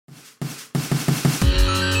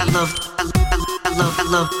I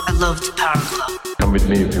loved Power Glove. Come with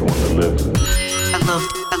me if you want to live. I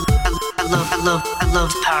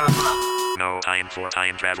loved Power Glove. No time for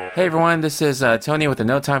time travel. Hey everyone, this is Tony with the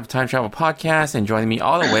No Time for Time Travel podcast, and joining me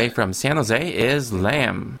all the way from San Jose is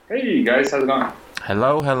Lamb. Hey guys, how's it going?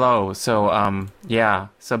 Hello.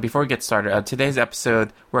 So before we get started, today's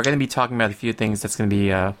episode, we're going to be talking about a few things that's going to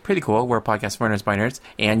be pretty cool. We're a podcast for nerds by nerds.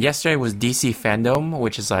 And yesterday was DC Fandom,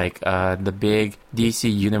 which is like the big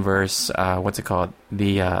DC Universe, what's it called?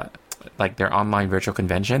 Like their online virtual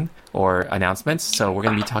convention or announcements. So we're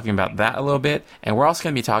going to be talking about that a little bit. And we're also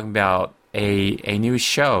going to be talking about a new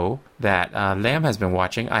show that Lamb has been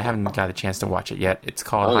watching. I haven't got a chance to watch it yet. It's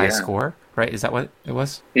called High Score, right? Is that what it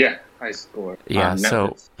was? Yeah, High Score. Yeah,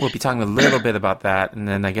 so we'll be talking a little bit about that, and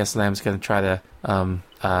then I guess Lamb's going to try to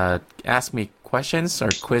ask me questions or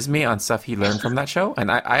quiz me on stuff he learned from that show. And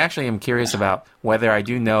I actually am curious about whether I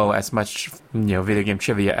do know as much, video game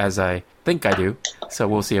trivia as I think I do. So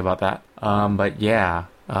we'll see about that. But yeah,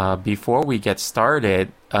 before we get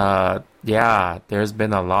started, there's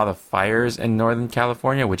been a lot of fires in Northern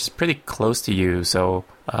California, which is pretty close to you. So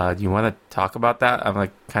do you want to talk about that? I'm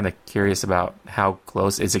kind of curious about how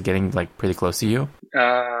close is it getting, pretty close to you?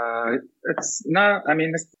 It's not,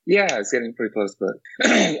 it's getting pretty close, but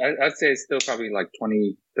I'd say it's still probably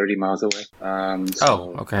 20, 30 miles away.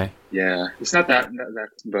 Okay. Yeah, it's not that,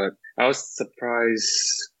 but I was surprised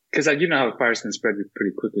because how fires can spread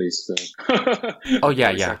pretty quickly, so. Oh,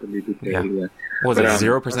 yeah. Was it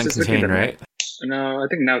 0% contained, right? No, I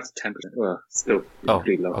think now it's 10%. Well, still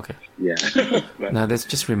pretty low. Okay. Yeah. Now, this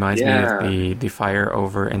just reminds me of the fire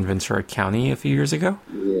over in Ventura County a few years ago.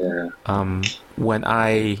 Yeah. When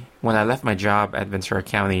I left my job at Ventura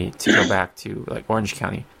County to go back to Orange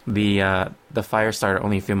County, the fire started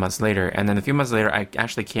only a few months later, and then a few months later, I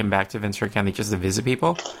actually came back to Ventura County just to visit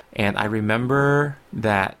people, and I remember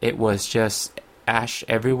that it was just ash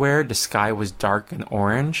everywhere. The sky was dark and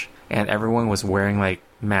orange, and everyone was wearing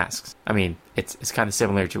masks. I mean, it's kind of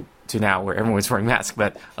similar to now where everyone's wearing masks,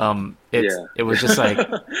 but it was just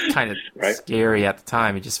kind of scary at the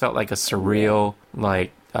time. It just felt like a surreal,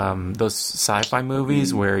 those sci-fi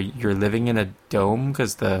movies where you're living in a dome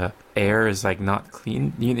because the air is not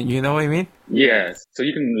clean. You know what I mean? Yes. So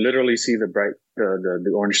you can literally see the bright,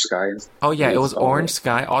 the orange sky. Oh yeah, it was orange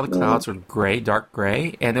sky. All the clouds were gray, dark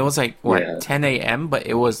gray, and it was 10 a.m. But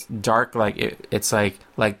it was dark. It's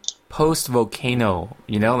post volcano.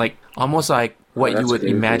 Almost like what you would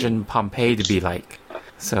imagine Pompeii to be like.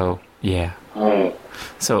 So yeah. Oh.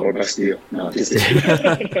 So, or Bastille. No, just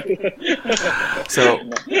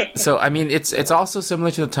so I mean, it's also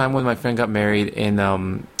similar to the time when my friend got married in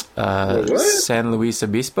San Luis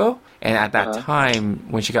Obispo, and at that time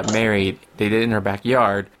when she got married, they did it in her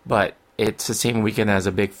backyard, but it's the same weekend as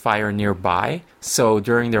a big fire nearby. So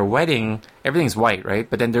during their wedding, everything's white, right?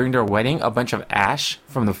 But then during their wedding, a bunch of ash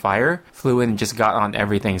from the fire flew in and just got on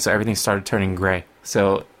everything, so everything started turning gray.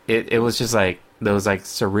 So it was just those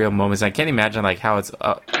surreal moments. I can't imagine how it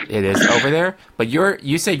is over there. But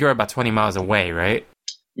you say you're about 20 miles away, right?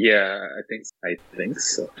 Yeah, I think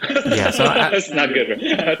so. Yeah, so that's not good,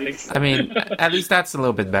 right? I think so. I mean, at least that's a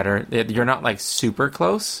little bit better. You're not super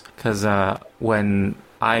close, because when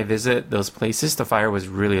I visit those places, the fire was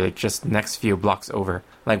really just next few blocks over.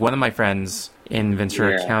 One of my friends in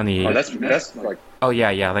Ventura County. Oh, that's Oh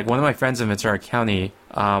yeah. One of my friends in Ventura County,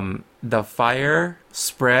 the fire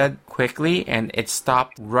spread quickly and it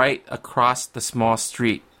stopped right across the small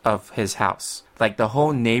street of his house. The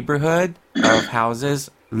whole neighborhood of houses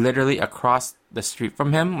literally across the street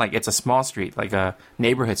from him, it's a small street, a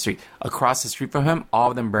neighborhood street. Across the street from him,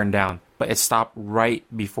 all of them burned down. But it stopped right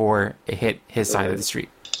before it hit his side of the street.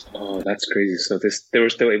 Oh, that's crazy. So they were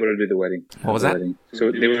still able to do the wedding. What was that? Wedding.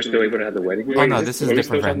 So they were still able to have the wedding? Oh, no, this is a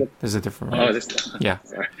different friend. This is a different friend. Oh, this... Yeah.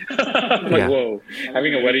 Sorry. Yeah. Whoa.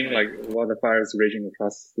 Having a wedding, while the fire is raging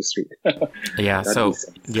across the street. Yeah, so,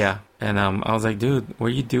 yeah. And I was like, dude, what are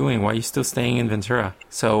you doing? Why are you still staying in Ventura?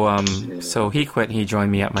 So, so he quit and he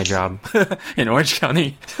joined me at my job in Orange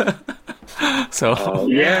County. So,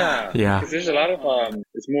 yeah. Because there's a lot of,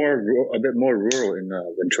 it's a bit more rural in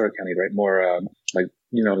Ventura County, right? More,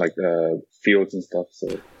 fields and stuff.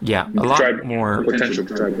 So yeah, a lot more potential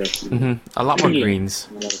to drive there. A lot more greens,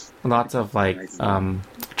 lots of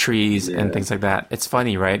trees and things like that. It's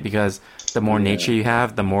funny, right? Because the more nature you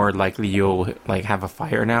have, the more likely you'll have a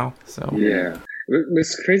fire now. So yeah,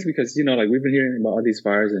 it's crazy because we've been hearing about all these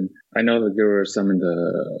fires, and I know that there were some in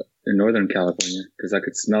the in Northern California because I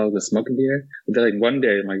could smell the smoke in the air. But then, like one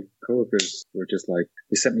day, my coworkers were just like,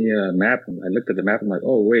 they sent me a map, and I looked at the map. I'm like,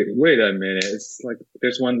 oh wait a minute, it's like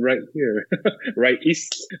there's one right here, right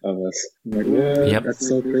east of us. I'm like, what? Yep. That's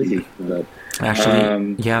so crazy. But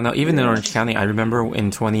Actually, no, even in Orange County, I remember I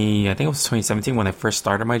think it was 2017 when I first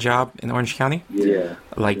started my job in Orange County. yeah,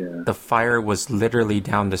 The fire was literally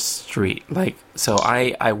down the street. So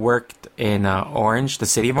I worked in Orange, the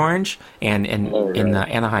city of Orange, and in the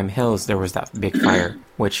Anaheim Hills there was that big fire,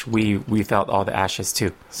 which we felt all the ashes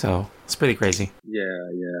too. So it's pretty crazy. yeah,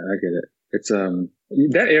 I get it. It's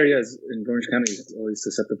that area is in Orange County is always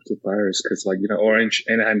susceptible to fires because like Orange,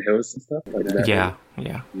 Anaheim Hills and stuff like that. Yeah.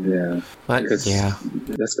 But Because yeah,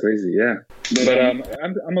 that's crazy. Yeah, but I'm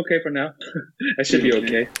okay for now. I should be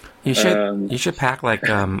okay. you should pack like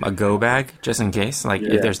a go bag just in case. Like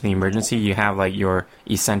if there's an emergency, you have like your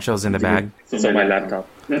essentials in the bag. So my laptop.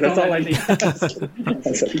 That's all I need. I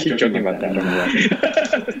keep joking about that. I don't know why.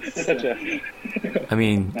 Such a I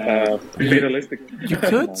mean, fatalistic. you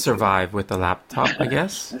could survive with a laptop, I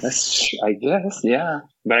guess, I guess, yeah.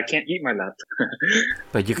 But I can't eat my laptop.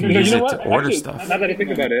 but you can use know it what? to order Actually, stuff. Now that I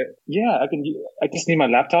think about it, yeah, I can. I just need my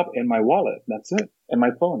laptop and my wallet. That's it, and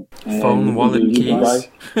my phone. Phone, And wallet, you can keys.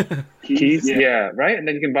 buy keys, yeah, right. And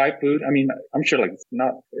then you can buy food. I mean, I'm sure like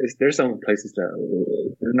there's some places that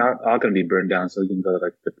they're not all going to be burned down, so you can go to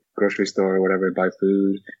like the grocery store or whatever, buy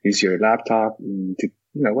food, use your laptop to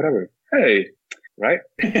whatever. Hey, right?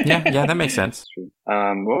 Yeah, that makes sense.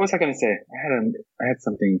 What was I going to say? I had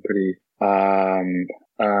something pretty.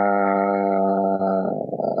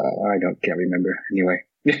 Can't remember. Anyway,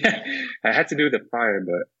 I had to do with the fire,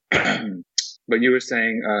 but you were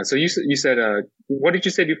saying. So you said. What did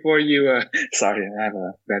you say before you? Sorry, I have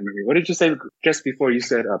a bad memory. What did you say just before you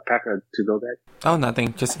said pack a to-go bag? Oh,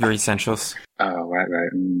 nothing. Just your essentials. Oh, right.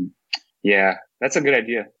 Yeah, that's a good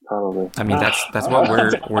idea. Probably. I mean, that's what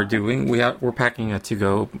we're doing. We're packing a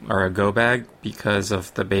to-go or a go bag because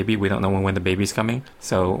of the baby. We don't know when the baby's coming,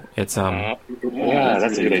 so it's Yeah,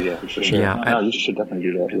 that's a good idea for sure. Yeah, you should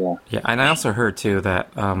definitely do that. Yeah. Yeah, and I also heard too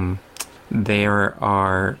that there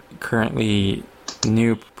are currently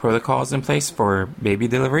new protocols in place for baby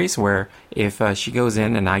deliveries where if she goes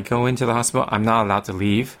in and I go into the hospital, I'm not allowed to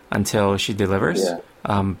leave until she delivers. Yeah.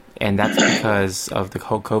 And that's because of the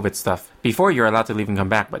whole COVID stuff. Before, you're allowed to leave and come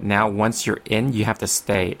back, but now once you're in, you have to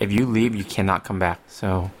stay. If you leave, you cannot come back.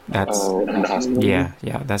 So that's in the hospital. yeah,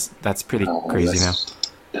 that's pretty crazy now.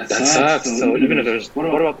 That sucks. So even if there's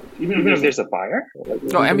a fire?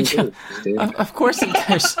 Oh, I mean, of course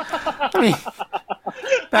there's. I mean,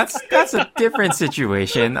 that's a different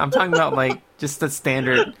situation. I'm talking about like just a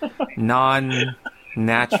standard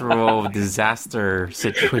non-natural disaster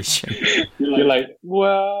situation. You're like,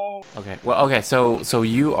 well. Okay. So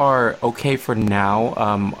you are okay for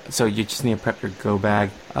now. So you just need to prep your go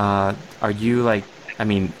bag. Are you like? I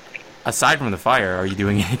mean, aside from the fire, are you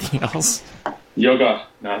doing anything else? Yoga.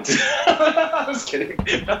 No, I was kidding.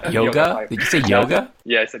 Yoga? Did you say yoga?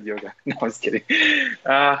 Yeah, I said yoga. No, I was kidding.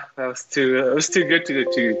 That was too good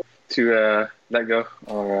to let go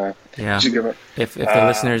or Yeah. to give up. If the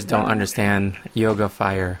listeners don't understand yoga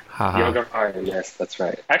fire, haha. Yoga fire. Yes, that's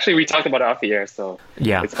right. Actually, we talked about it off the air, so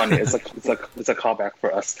Yeah. it's funny. It's a callback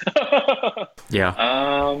for us. Yeah.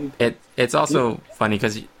 It's also funny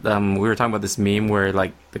because we were talking about this meme where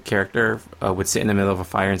like the character would sit in the middle of a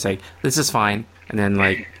fire and say, "This is fine," and then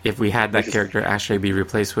like if we had that character actually be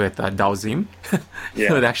replaced with Dalzim, it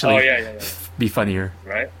would actually be funnier,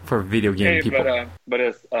 right? For video game people.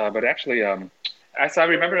 But actually, as I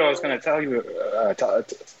remember, I was going to tell you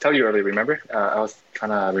earlier. Remember, I was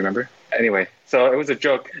trying to remember. Anyway, so it was a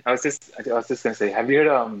joke. I was just going to say, have you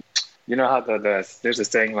heard you know how there's a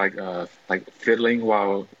saying like fiddling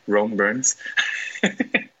while Rome burns?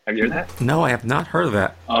 Have you heard that? No, I have not heard of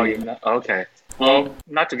that. Oh, you've not? Okay. Well,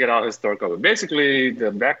 not to get all historical, but basically the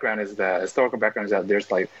historical background is that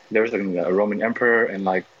there was a Roman emperor and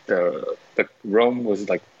like the Rome was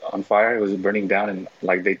like on fire, it was burning down, and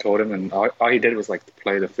like they told him, and all he did was like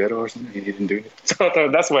play the fiddle or something. He didn't do it. So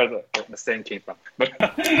that's where the saying came from. But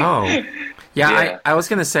yeah. I was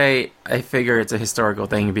gonna say I figure it's a historical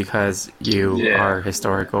thing because you are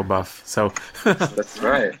historical buff. So that's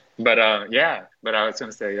right. But but I was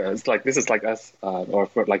going to say, it's like, this is like us, or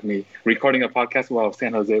for like me, recording a podcast while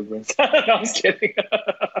San Jose burns. No, I'm just kidding.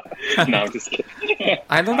 No, I'm just kidding.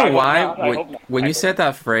 I don't know why. When you said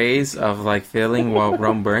that phrase of like feeling while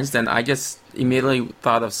Rome burns, then I just immediately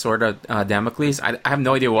thought of Sword of Damocles. I have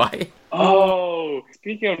no idea why. Oh,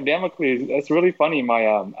 speaking of Damocles, that's really funny.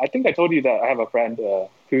 I think I told you that I have a friend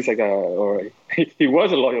he was like or he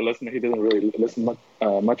was a loyal listener. He doesn't really listen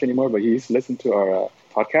much anymore, but he's listened to our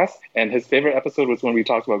podcast. And his favorite episode was when we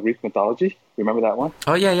talked about Greek mythology. Remember that one?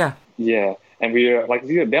 Oh yeah. Yeah. And we were like,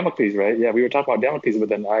 Damocles, right? Yeah, we were talking about Damocles, but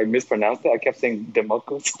then I mispronounced it. I kept saying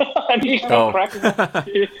Democles. And he cracking up.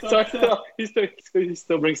 So he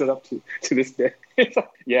still brings it up to this day.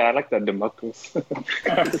 Yeah, I like that Democles.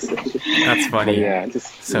 That's funny. Yeah,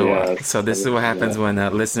 so this is what happens when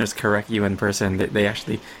listeners correct you in person. They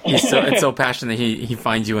actually, it's so passionate. He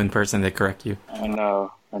finds you in person to correct you. I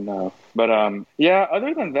know. But yeah,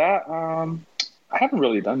 other than that, I haven't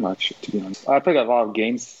really done much, to be honest. I played a lot of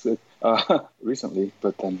games recently,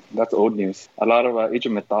 but then that's old news. A lot of Age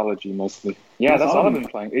of Mythology mostly. Yeah, that's all I've been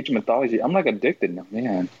playing. Age of Mythology. I'm like addicted now,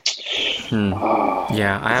 man.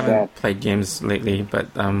 Yeah, I haven't played games lately, but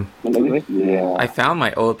yeah, I found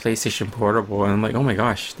my old PlayStation Portable, and I'm like, oh my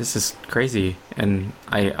gosh, this is crazy. And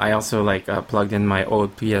I also like plugged in my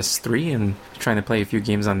old PS3 and trying to play a few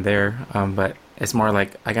games on there, but it's more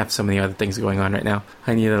like I got so many other things going on right now.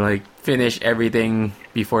 I need to like finish everything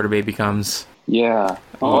before the baby comes. Yeah.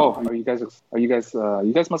 Oh, are you guys? You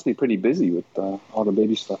guys must be pretty busy with all the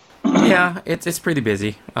baby stuff. Yeah, it's pretty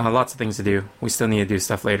busy. Lots of things to do. We still need to do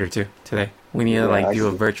stuff later too today. We need to do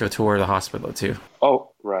a virtual tour of the hospital too. Oh,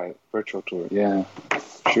 right, virtual tour. Yeah,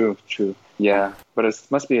 true. Yeah, but it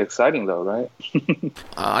must be exciting though, right?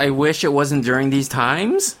 I wish it wasn't during these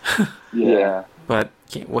times. Yeah. But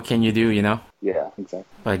what can you do, you know? Yeah, exactly.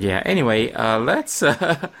 But yeah, anyway, let's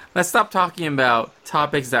stop talking about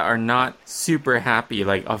topics that are not super happy,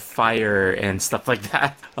 like a fire and stuff like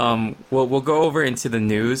that. We'll go over into the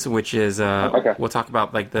news, which is we'll talk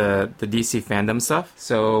about like the DC fandom stuff.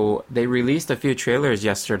 So they released a few trailers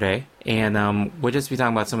yesterday, and we'll just be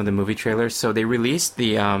talking about some of the movie trailers. So they released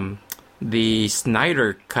the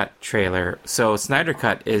Snyder Cut trailer. So Snyder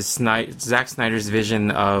Cut is Zack Snyder's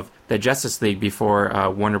vision of the Justice League before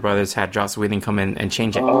Warner Brothers had Joss Whedon come in and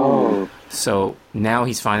change it. Oh. So now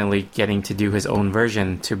he's finally getting to do his own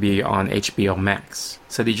version to be on HBO Max.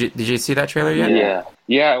 So did you see that trailer yet?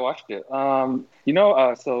 Yeah, I watched it.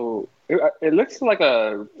 So it looks like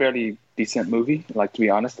a fairly decent movie. Like, to be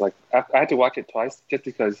honest, like I had to watch it twice just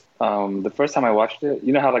because the first time I watched it,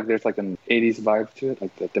 you know how like there's like an 80s vibe to it,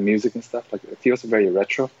 like the music and stuff. Like it feels very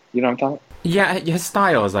retro. You know what I'm talking about? Yeah, his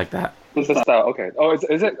style is like that. It's the style, okay. Oh,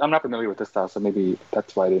 is it? I'm not familiar with the style, so maybe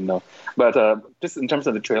that's why I didn't know. But just in terms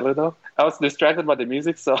of the trailer, though, I was distracted by the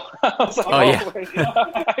music, so I was like, wait.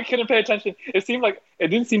 I couldn't pay attention. It seemed like it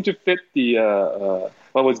didn't seem to fit the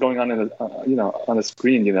what was going on in the on the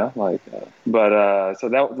screen, so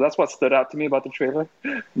that's what stood out to me about the trailer.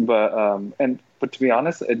 But to be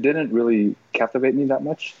honest, it didn't really captivate me that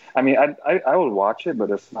much. I mean, I would watch it, but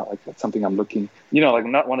it's not like something I'm looking, like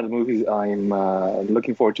not one of the movies I'm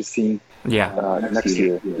looking forward to seeing next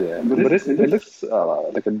year. Yeah. But it looks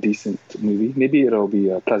like a decent movie. Maybe it'll be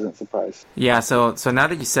a pleasant surprise. Yeah, so now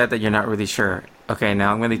that you said that you're not really sure, okay,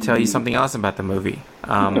 now I'm going to tell you something else about the movie.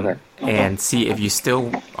 And see if you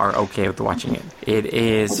still are okay with watching it. It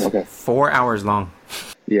is 4 hours long.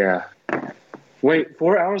 Yeah. Wait,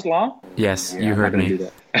 4 hours long? Yes, you heard me.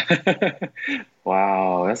 Do that.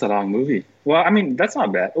 Wow, that's a long movie. Well, I mean, that's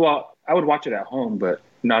not bad. Well, I would watch it at home, but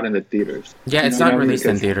not in the theaters. Yeah, it's not released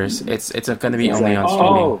in theaters. It's going to be only on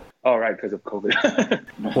streaming. Oh, right, because of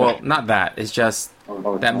COVID. Well, not that. It's just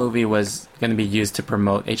that movie was going to be used to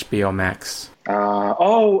promote HBO Max.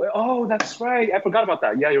 That's right. I forgot about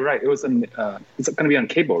that. Yeah, you're right. It was it's going to be on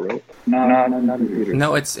cable, right? No, not in theaters.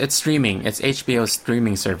 No, it's streaming. It's HBO's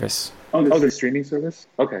streaming service. Oh, the streaming service?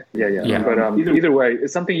 Okay, yeah. But either way,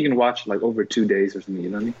 it's something you can watch like over 2 days or something, you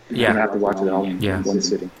know what I mean? You don't have to watch it all in one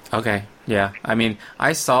sitting. Okay, yeah. I mean,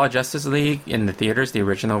 I saw Justice League in the theaters, the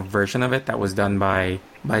original version of it that was done by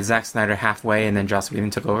Zack Snyder halfway, and then Joss Whedon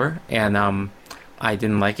took over, and I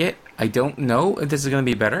didn't like it. I don't know if this is going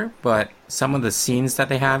to be better, but some of the scenes that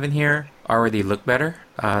they have in here already look better.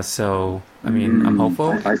 So, I mean, I'm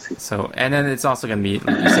hopeful. I see. So, and then it's also going to be,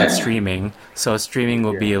 like you said, streaming. So streaming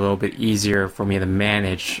will be a little bit easier for me to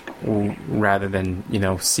manage rather than,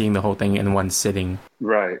 seeing the whole thing in one sitting.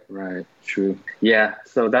 Right. True. Yeah.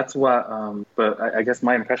 So that's what, but I guess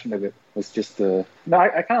my impression of it was just I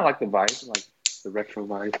kind of like the vibe, like the retro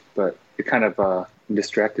vibe, but it kind of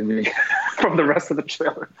distracted me from the rest of the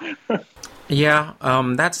trailer. Yeah,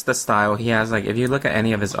 that's the style he has. Like, if you look at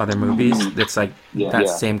any of his other movies, it's like that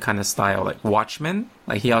same kind of style. Like Watchmen,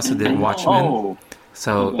 like he also did Watchmen. Oh,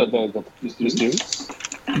 so the series?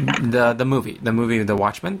 The movie, The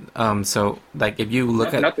Watchmen. So like if you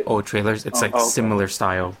look at old trailers, it's similar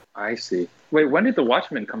style. I see. Wait, when did The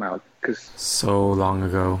Watchmen come out? Because So long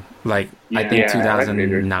ago. Like, I Yeah, think I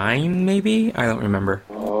 2009, maybe? I don't remember.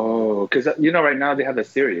 because right now they have the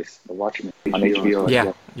series, The Watchmen, on HBO. as Yeah,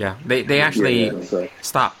 well. yeah. They actually so-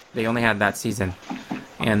 stopped. They only had that season.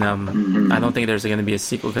 And Mm-hmm. I don't think there's going to be a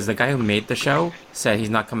sequel because the guy who made the show said he's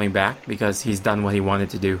not coming back because he's done what he wanted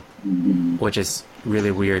to do, Mm-hmm. which is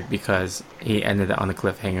really weird because he ended it on a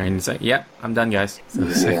cliffhanger and he's like, "Yeah, I'm done, guys." So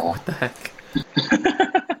it's like, Yeah. what the heck?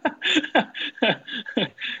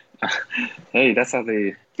 Hey, that's how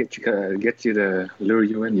they get you to lure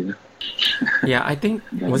you in, you know. Yeah, I think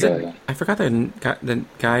was Yeah. it? I forgot the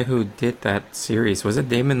guy who did that series. Was it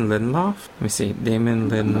Damon Lindelof? Let me see.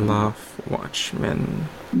 Damon Lindelof, Watchmen.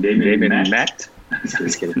 David Matt.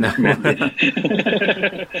 Just kidding. No.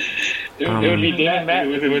 It would be David Matt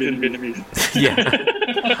if it was in Vietnamese. Yeah.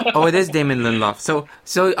 Oh, it is Damon Lindelof.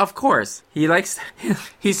 So of course he likes.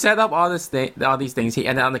 He set up all these things. He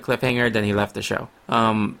ended on the cliffhanger. Then he left the show.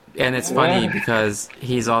 And it's funny Yeah. because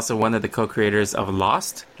he's also one of the co-creators of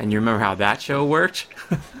Lost. And you remember how that show worked?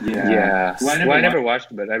 Yeah. Well, I never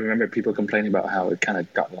watched, but I remember people complaining about how it kind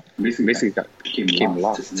of got basically became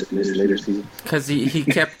lost in this later season. Because he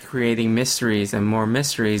kept creating mysteries and more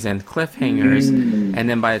mysteries and cliffhangers, and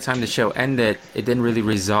then by the time the show ended, it didn't really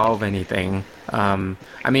resolve anything. I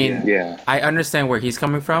mean, Yeah. I understand where he's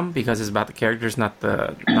coming from because it's about the characters, not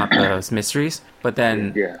the mysteries. But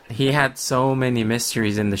then Yeah. he had so many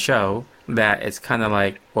mysteries in the show that it's kind of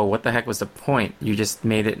like, well, what the heck was the point? You just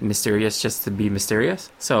made it mysterious just to be mysterious.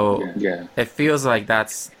 So Yeah. it feels like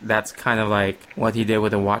that's kind of like what he did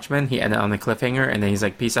with the Watchmen. He ended on a cliffhanger, and then he's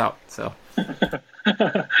like, "Peace out." So.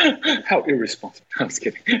 How irresponsible. I was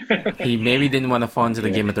kidding. He maybe didn't want to fall into the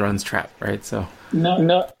Game of Thrones trap, right? So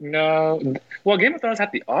No. Well, Game of Thrones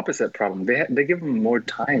had the opposite problem. They give them more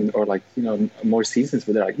time or more seasons,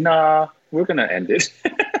 but they're like, nah, we're gonna end it.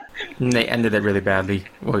 they ended it really badly,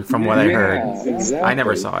 well, from what I heard. Exactly. I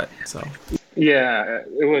never saw it, so Yeah,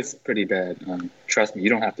 it was pretty bad. Trust me, you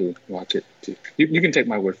don't have to watch it. You can take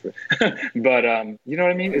my word for it. But you know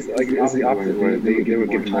what I mean? It's the opposite where they were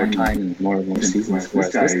given more time and more seasons.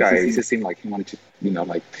 Whereas this guy, it just seemed like he wanted to,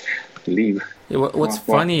 leave. What's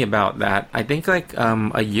funny about that? I think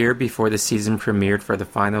a year before the season premiered for the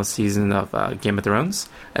final season of Game of Thrones,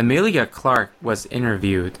 Emilia Clarke was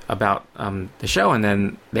interviewed about the show, and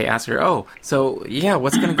then they asked her, "Oh, so yeah,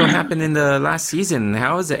 what's gonna go happen in the last season?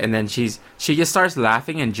 How is it?" And then she just starts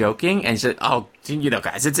laughing and joking, and she said, "Oh,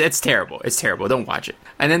 guys, it's terrible. It's terrible. Don't watch it."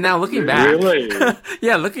 And then now looking back, Really?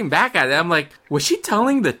 yeah, looking back at it, I'm like, was she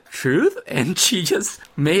telling the truth? And she just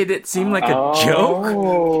made it seem like a joke.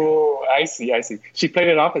 Oh, I see. She played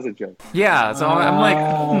it off as a joke. Yeah, so I'm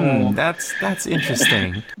like, that's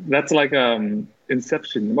interesting. That's like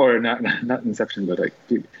Inception, or not Inception, but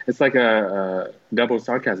it's like a double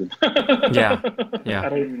sarcasm. Yeah. I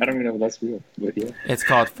don't even know if that's real, but yeah. It's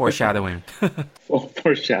called foreshadowing.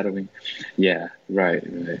 Foreshadowing. Yeah, right.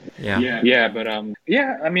 Yeah. But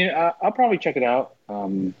I mean, I'll probably check it out.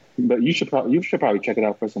 But you should probably check it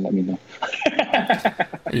out first and let me know.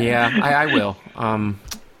 Yeah, I will.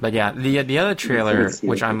 But yeah, the other trailer,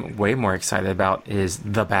 which I'm way more excited about, is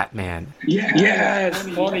The Batman. Yes,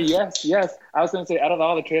 Tony. Yes. I was gonna say, out of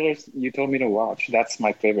all the trailers you told me to watch, that's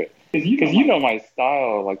my favorite. Because you know my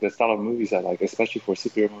style, like the style of movies I like, especially for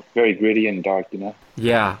superhero, very gritty and dark.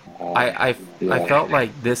 Yeah, I felt like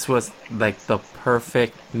this was like the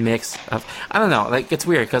perfect mix of, I don't know, like it's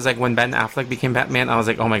weird because like when Ben Affleck became Batman, I was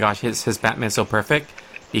like, oh my gosh, his Batman's so perfect.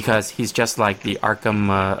 Because he's just like the Arkham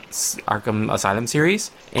Asylum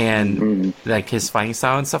series and like his fighting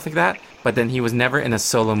style and stuff like that. But then he was never in a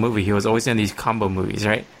solo movie. He was always in these combo movies,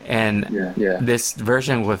 right? And this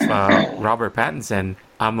version with Robert Pattinson,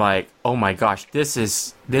 I'm like, oh my gosh, this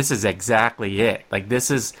is exactly it. Like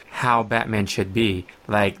this is how Batman should be.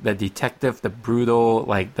 Like the detective, the brutal,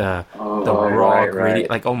 like the raw, gritty.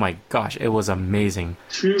 Like oh my gosh, it was amazing.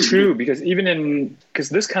 True, because because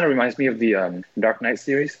this kind of reminds me of the Dark Knight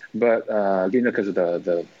series, but because of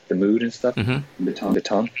the mood and stuff, the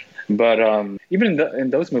tone. But even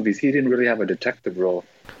in those movies, he didn't really have a detective role.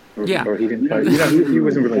 Or he didn't. He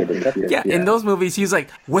wasn't really a detective. Yeah, in those movies, he's like,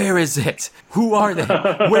 "Where is it? Who are they?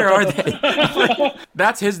 Where are they?"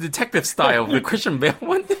 That's his detective style. The Christian Bale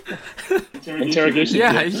one. Interrogation.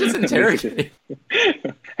 Yeah, he's just interrogating.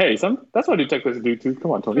 Hey, that's what detectives do too.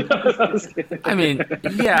 Come on, Tony. I mean,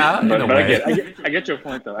 yeah, in a but way. I get your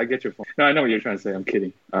point, though. I get your point. No, I know what you're trying to say. I'm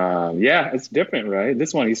kidding. Yeah, it's different, right?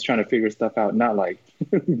 This one, he's trying to figure stuff out, not like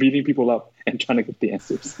beating people up and trying to get the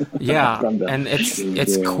answers. Yeah, from them. and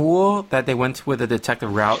it's cool that they went with the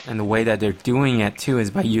detective route, and the way that they're doing it too is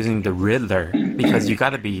by using the Riddler, because you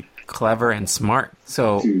got to be clever and smart.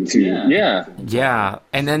 So yeah,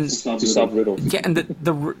 and then to solve riddles. yeah, and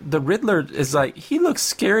the Riddler is like, he looks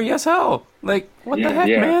scary as hell. Like, what the heck,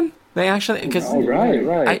 man? They actually, because Oh,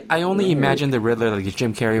 right. I only imagine the Riddler like the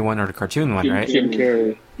Jim Carrey one or the cartoon one, right? Jim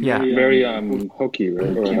Carrey. Yeah. Very hokey,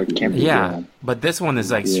 right? Or like campy. Yeah, but this one is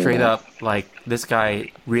like straight up like, this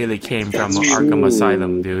guy really came from Arkham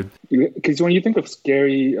Asylum, dude. Because when you think of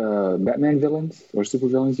scary Batman villains or super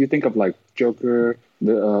villains, you think of like Joker,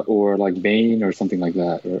 or like Bane or something like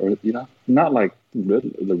that, or you know, not like the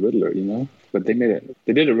Riddler, you know. But they did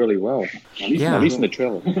it really well. At least in the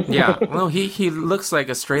trailer. Yeah, well, he looks like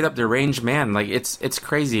a straight up deranged man. Like, it's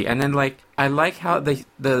crazy. And then like, I like how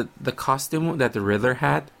the costume that the Riddler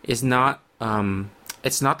had is not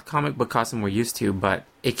it's not the comic book costume we're used to, but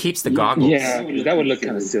it keeps the goggles. Yeah, that would look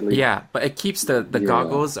kind of silly. Yeah, but it keeps the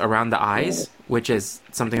goggles around the eyes, which is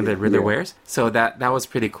something that Riddler wears. So that was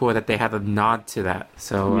pretty cool that they had a nod to that.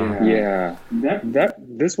 So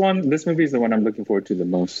this movie is the one I'm looking forward to the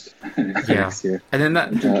most. Next year. And then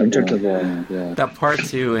that in terms of that part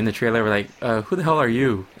too in the trailer, we're like, who the hell are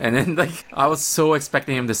you? And then like, I was so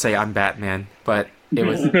expecting him to say, I'm Batman, but it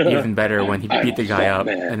was even better when he beat the guy up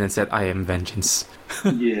and then said, I am vengeance.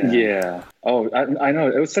 Yeah. Oh, I know.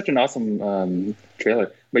 It was such an awesome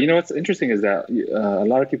trailer. But you know what's interesting is that a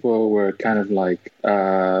lot of people were kind of like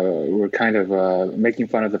making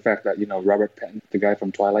fun of the fact that, you know, Robert Pattinson, the guy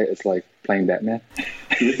from Twilight, is like playing Batman.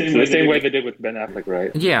 The same way they did with Ben Affleck,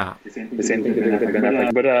 right? Yeah. The same thing they did with Ben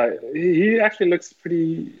Affleck. But he actually looks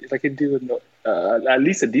pretty like he'd do at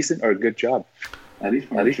least a decent or a good job. At least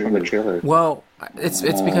from the trailer. Well, it's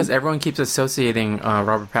because everyone keeps associating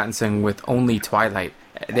Robert Pattinson with only Twilight.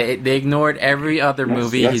 They ignored every other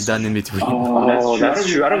movie he's done in between. Oh, that's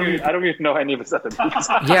true. I don't even know any of his other movies.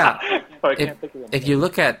 Yeah. If you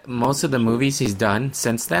look at most of the movies he's done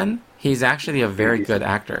since then, he's actually a very good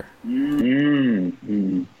actor.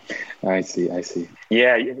 I see.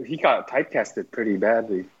 Yeah, he got typecasted pretty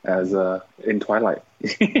badly as in Twilight.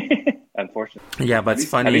 Unfortunately. Yeah, but it's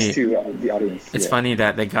funny. At least to the audience. It's funny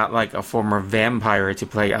that they got like a former vampire to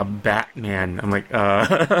play a Batman. I'm like,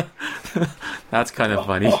 that's kind of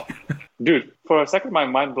funny. Dude, for a second my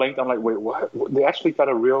mind blanked. I'm like, wait, what? They actually got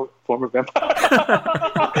a real former vampire?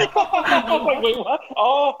 I'm like, wait, what?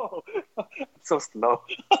 Oh, so slow.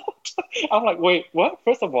 I'm like, wait, what?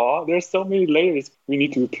 First of all, there's so many layers we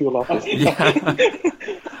need to peel off. Yeah.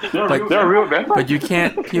 They're a real vampire. But you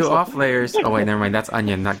can't peel off layers. Oh wait, never mind. That's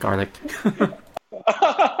onion, not garlic.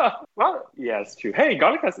 Well, yeah, it's true. Hey,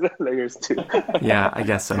 garlic has layers too. Yeah, I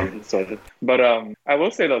guess so. But I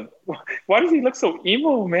will say though, why does he look so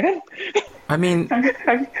emo, man? I mean, so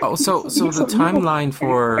the timeline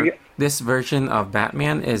for this version of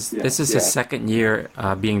Batman is this is his second year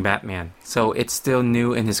being Batman, so it's still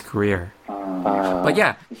new in his career. But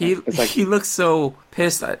yeah, he looks so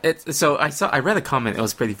pissed. I read a comment. It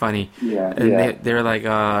was pretty funny. They're like,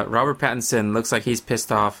 Robert Pattinson looks like he's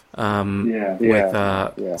pissed off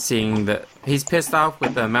seeing he's pissed off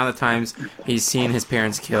with the amount of times he's seen his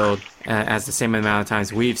parents killed as the same amount of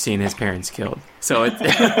times we've seen his parents killed. So it's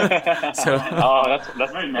that's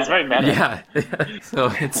very meta. Yeah.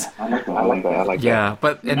 So it's I like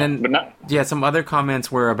that. Yeah, some other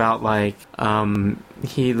comments were about like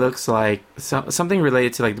he looks like something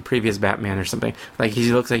related to like the previous Batman or something. Like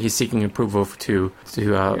he looks like he's seeking approval for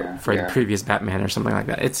the previous Batman or something like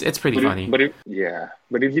that. It's pretty funny.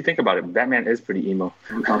 But if you think about it, Batman is pretty emo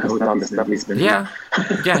with all the stuff he's been Yeah,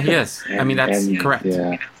 he is. I mean, that's correct.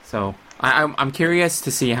 Yeah. So I'm curious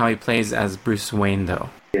to see how he plays as Bruce Wayne, though.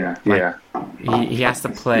 He has to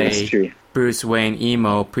play Bruce Wayne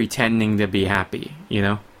emo, pretending to be happy. You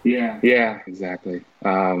know. Yeah, exactly.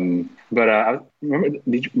 But I remember.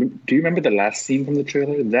 Do you remember the last scene from the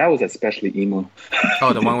trailer? That was especially emo.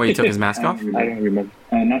 Oh, the one where he took his mask off? I don't remember.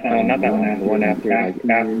 Not that one. The one after.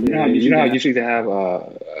 You know how usually they have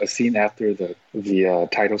a scene after the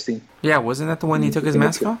title scene. Yeah, wasn't that the one he took his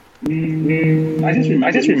mask off?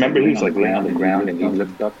 I just remember he was like laying on the ground and he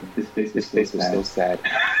looked up. And his face was so sad.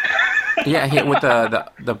 Yeah, with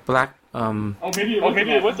the black. Maybe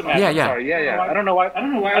it was the mask. Yeah. Sorry, yeah. I don't know why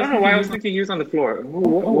I was thinking he was on the floor.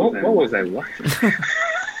 What was that? What?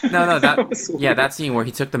 No, that scene where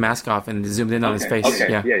he took the mask off and zoomed in on his face.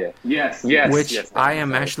 Okay. Yes. Which I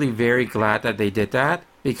am actually very glad that they did that,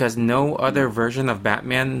 because no other version of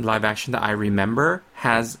Batman live action that I remember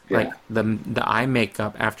has like the eye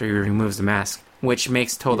makeup after he removes the mask. which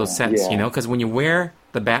makes total sense, yeah. because when you wear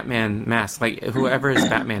the Batman mask, like whoever is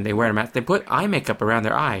Batman, they wear a mask. They put eye makeup around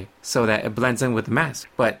their eye so that it blends in with the mask.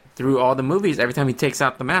 But through all the movies, every time he takes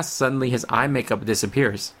out the mask, suddenly his eye makeup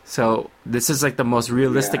disappears. So this is like the most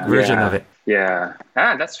realistic version of it. Yeah.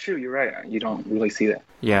 That's true. You're right. You don't really see that.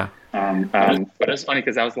 Yeah. But it's funny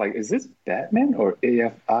because I was like, is this Batman or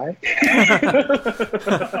AFI?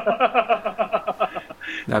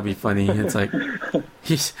 That'd be funny. It's like,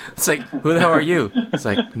 it's like, who the hell are you? It's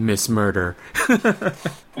like Miss Murder.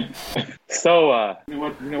 So,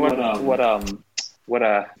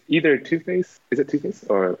 either Two-Face, is it Two-Face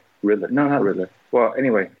or Riddler? No, not Riddler. Well,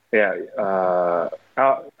 anyway, yeah.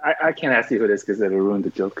 I can't ask you who it is because it'll ruin the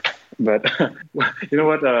joke. But you know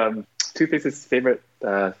what? Two-Face's favorite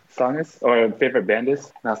song is, or favorite band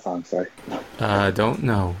is? Not song, sorry. Don't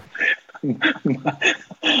know.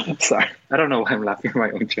 Sorry, I don't know why I'm laughing at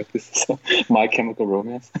my own joke. This is My Chemical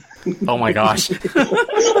Romance. Oh my gosh.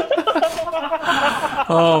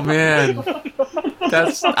 Oh man,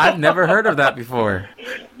 I've never heard of that before.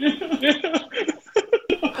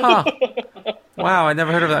 Huh. Wow, I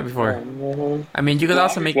never heard of that before. I mean, you could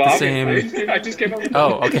also make the same. I just came up with it.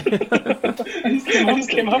 Oh, okay. I just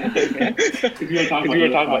came up with it, man. Because we were talking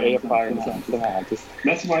about AFI and stuff.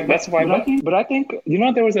 That's why. But I think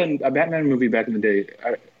there was a Batman movie back in the day.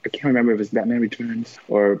 I can't remember if it was Batman Returns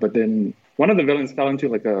but then one of the villains fell into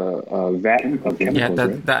like a vat of chemicals. Yeah,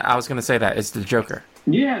 right? that I was gonna say that it's the Joker.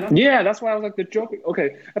 Yeah, that's why I was like the Joker.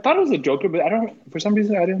 Okay, I thought it was the Joker, but for some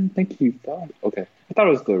reason I didn't think he fell. Okay, I thought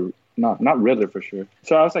it was the. Not Riddler for sure.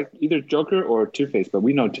 So I was like either Joker or Two-Face, but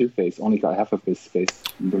we know Two-Face only got half of his face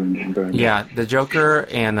burned. Yeah, the Joker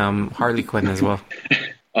and Harley Quinn as well.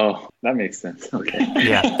 Oh, that makes sense. Okay.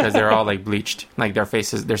 Yeah, because they're all like bleached. Like their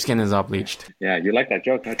skin is all bleached. Yeah, you like that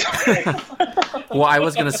joke. Well, I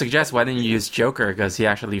was gonna suggest why didn't you use Joker because he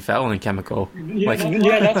actually fell in a chemical.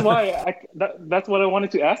 That's why. That's what I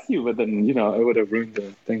wanted to ask you, but then it would have ruined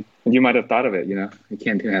the thing. And you might have thought of it. You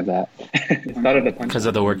can't have that. Thought of the punch because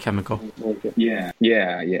of the word chemical. Yeah.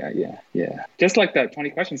 Just like the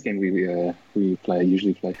 20 questions game we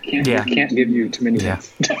usually play. Can't give you too many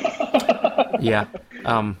hints. Yeah.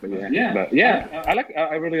 I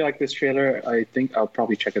really like this trailer. I think I'll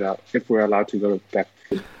probably check it out if we're allowed to go back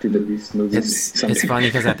to these movies. It's funny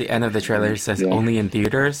because at the end of the trailer it says only in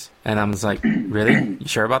theaters, and I was like, really? You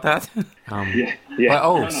sure about that?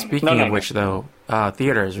 But speaking of which, though,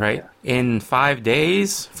 theaters, right? Yeah. In 5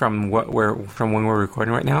 days from when we're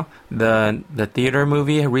recording right now, the theater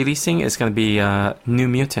movie releasing is going to be New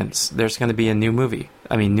Mutants. There's going to be a new movie.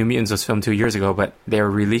 I mean, New Mutants was filmed 2 years ago, but they're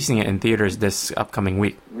releasing it in theaters this upcoming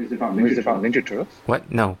week. Is it about Ninja Turtles?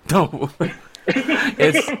 What? No.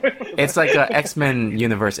 It's like a X-Men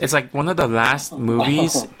universe. It's like one of the last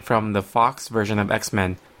movies from the Fox version of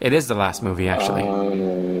X-Men. It is the last movie actually,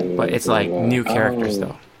 but it's like new characters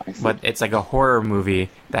though. But it's like a horror movie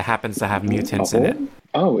that happens to have mutants in it.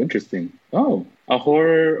 Oh, interesting. Oh, a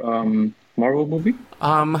horror Marvel movie?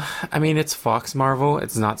 I mean it's Fox Marvel.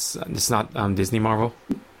 It's not Disney Marvel.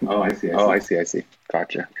 Oh, I see.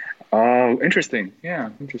 Gotcha. Oh, interesting.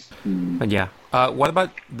 Yeah, interesting. But yeah. What about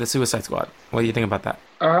the Suicide Squad? What do you think about that?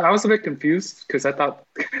 I was a bit confused because I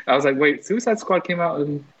was like, wait, Suicide Squad came out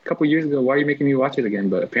a couple years ago. Why are you making me watch it again?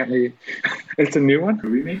 But apparently it's a new one? A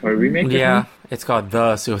remake? Yeah, it's called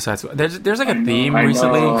The Suicide Squad. There's like a theme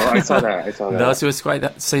recently. I saw that. The Suicide Squad.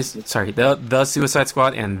 The Suicide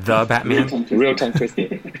Squad and The Batman. Real tongue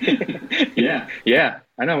twisted. Yeah.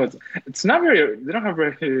 I know it's not very. They don't have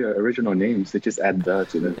very original names. They just add the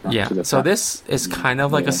to the. Yeah. To the so this is kind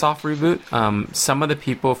of like a soft reboot. Some of the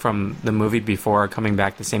people from the movie before are coming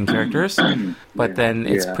back, the same characters, but then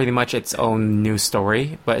it's pretty much its own new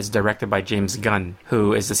story. But it's directed by James Gunn,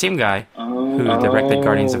 who is the same guy who directed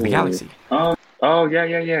Guardians of the Galaxy. Oh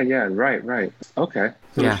yeah. Right. Okay.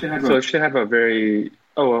 So it should have a very.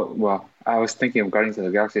 Oh well. I was thinking of Guardians of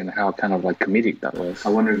the Galaxy and how kind of like comedic that was. I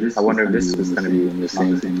wonder if this was going to be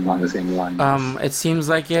along the same line. It seems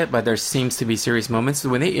like it, but there seems to be serious moments.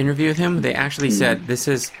 When they interviewed him, they actually said this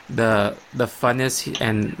is the funnest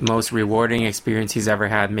and most rewarding experience he's ever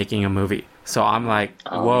had making a movie. So I'm like,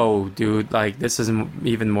 whoa, dude! Like this is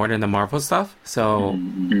even more than the Marvel stuff. So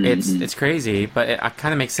it's crazy, but it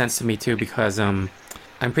kind of makes sense to me too because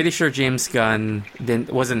I'm pretty sure James Gunn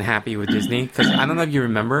wasn't happy with Disney because I don't know if you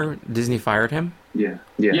remember, Disney fired him. Yeah.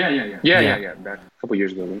 Back a couple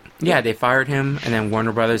years ago, right? Yeah, they fired him, and then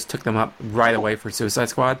Warner Brothers took them up right away for Suicide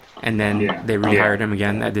Squad, and then they rehired him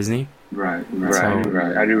again at Disney. Right.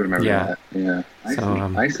 I do remember that. Yeah.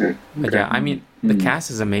 I see. But yeah, I mean, the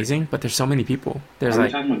cast is amazing, but there's so many people. There's Are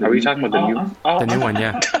we talking about the new? The new one,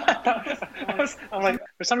 yeah. I'm like,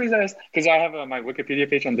 for some reason, because I have my Wikipedia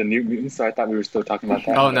page on the New Mutants, so I thought we were still talking about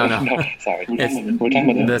that. Oh, no. Sorry. It's We're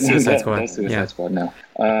talking about the Suicide Squad. The Suicide Yeah. Squad now.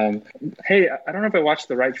 Hey, I don't know if I watched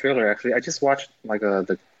the right trailer, actually. I just watched, like,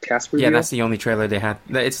 the cast reveal. Yeah, that's the only trailer they had.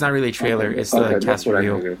 It's not really a trailer. It's the Okay, cast that's what I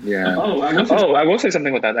reveal. figured. Yeah. I will say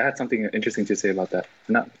something about that. I had something interesting to say about that.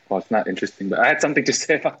 It's not interesting, but I had something to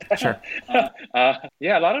say about that. Sure.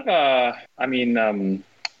 Yeah, a lot of,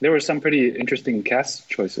 there were some pretty interesting cast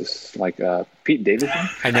choices, like Pete Davidson.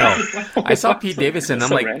 I know. I saw Pete Davidson. I'm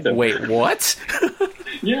So like, random. wait, what?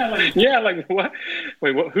 Yeah, like what?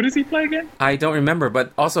 Wait, what? Who does he play again? I don't remember,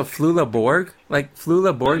 but also Flula Borg. Like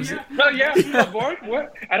Flula Borg's. Oh yeah, Borg.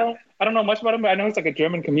 What? I don't know much about him, but I know he's like a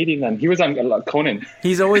German comedian, and he was on Conan.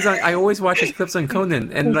 He's always on. I always watch his clips on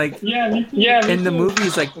Conan, and like Yeah, in the movie,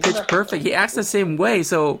 he's like pitch perfect. He acts the same way.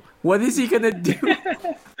 So what is he gonna do?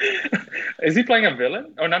 Is he playing a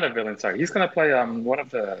villain? Oh, not a villain. Sorry, he's gonna play one of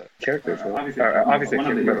the characters. Obviously,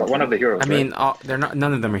 one of the heroes. I mean, they're not.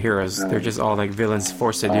 None of them are heroes. They're just all like villains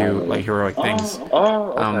forced to do like heroic things.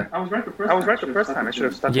 Oh, okay. Um, I was right the first time. I should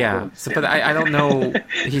have stuck. Yeah, with so, but I don't know.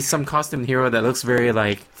 He's some costumed hero that looks very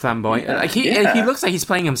like flamboyant. Like he looks like he's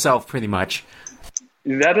playing himself pretty much.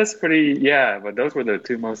 That is pretty. Yeah, but those were the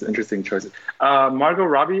two most interesting choices. Margot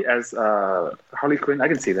Robbie as Harley Quinn. I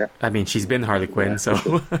can see that. I mean, she's been Harley Quinn,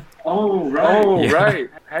 so Oh, Yeah. right.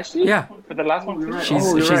 Has she? Yeah. For the last one, too?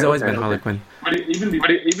 she's always been Harley Quinn. But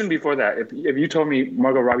even before that, if you told me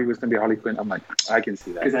Margot Robbie was going to be Harley Quinn, I'm like, I can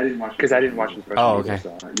see that. Because I didn't watch the first Oh, movie, okay.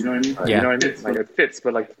 so, you know what I mean? Yeah. You know what I mean? Like, it fits,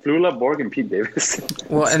 but like Flula Borg and Pete Davis.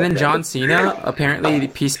 Well, and then John Cena, apparently the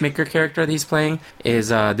Peacemaker character that he's playing is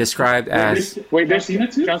described as... Wait, there's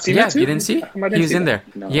John Cena Yeah, too? you didn't see? How come I didn't He was see in that?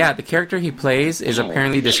 there. No. Yeah, the character he plays is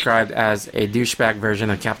apparently described as a douchebag version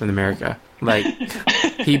of Captain America. Like,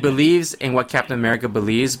 he believes in what Captain America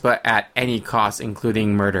believes, but at any cost,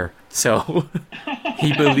 including murder. So,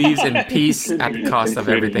 he believes in peace at the cost of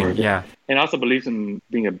everything. Yeah. And also believes in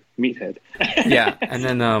being a meathead. Yeah, and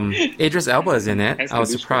then Idris Elba is in it. I was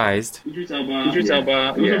surprised. Idris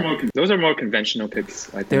Elba. Those are more conventional picks,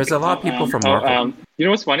 I think. There's a lot of people from Marvel. You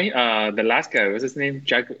know what's funny? The last guy, what's his name?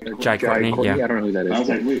 Jai Courtney, yeah. I don't know who that is.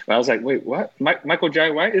 I was like, wait, what? Michael Jai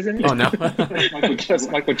White, isn't it? Oh, no. Michael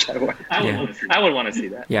Jai White. Yeah. I would want to see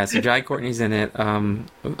that. Yeah, so Jai Courtney's in it.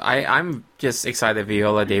 I'm just excited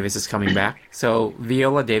Viola Davis is coming back. So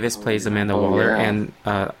Viola Davis plays Amanda Waller, yeah. and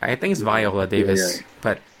I think it's Viola Davis. Yeah.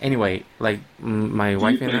 But anyway, like my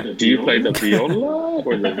wife and I, Do you play the viola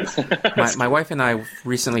or the... my wife and I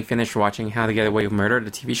recently finished watching How to Get Away with Murder, the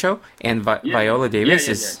TV show, and Viola Davis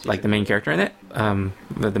is like the main character in it,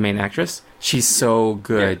 the main actress. She's so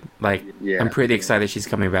good. Like, I'm pretty excited she's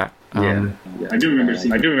coming back. I do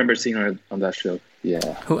remember seeing her on that show. Yeah.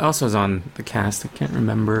 Who else was on the cast? I can't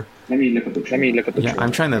remember. Let me look at the Yeah,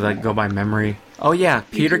 I'm trying to like go by memory. Oh yeah,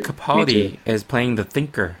 Peter Capaldi is playing the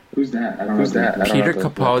Thinker. Who's that? I don't know. Peter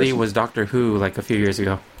Capaldi was Doctor Who like a few years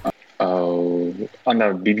ago. Oh, on the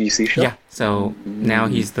BBC show? Yeah, so now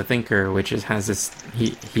he's the Thinker, which has this.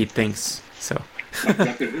 He thinks so.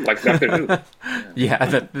 Like Doctor Who. Yeah,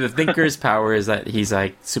 the Thinker's power is that he's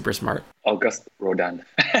like super smart. Auguste Rodin.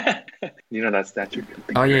 You know that statue?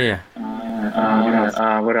 Oh yeah.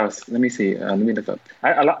 What else? Let me see. Let me look up.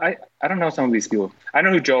 I don't know some of these people. I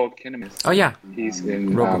know who Joel Kinnaman is. Oh yeah, He's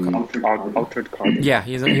in RoboCop. Altered Carbon. Yeah,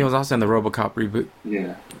 he was also in the RoboCop reboot,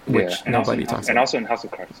 Yeah. which And nobody also, talks and about. also in House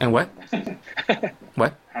of Cards. And what?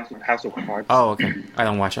 What? House of Cards. Oh, okay. I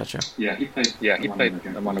don't watch that show. Yeah, he played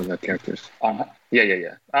one of the characters.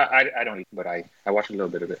 Yeah. I don't, but I watched a little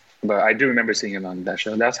bit of it. But I do remember seeing him on that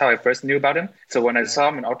show. That's how I first knew about him. So when I saw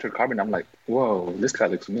him in Altered Carbon, I'm like, whoa, this guy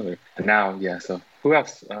looks familiar. And now, yeah. So who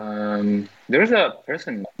else? There's a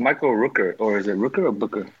person, Michael Rooker, or is it Rooker or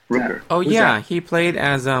Booker? Rooker. Oh Who's yeah, that? he played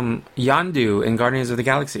as Yondu in Guardians of the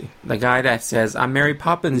Galaxy. The guy that says, "I'm Mary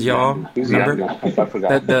Poppins, y'all." Who's Remember? Yondu? I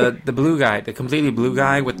forgot. The blue guy, the completely blue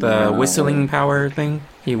guy with the whistling power thing.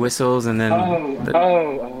 He whistles and then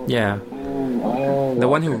yeah, the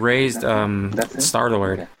one who raised Star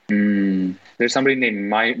Lord. There's somebody named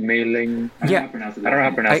Mei Ling. Yeah, I don't know how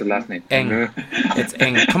to pronounce the last name. Eng. It's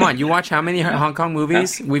Eng. Come on, you watch how many Hong Kong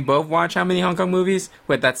movies? We both watch how many Hong Kong movies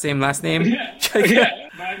with that same last name?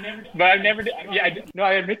 But I've never. No,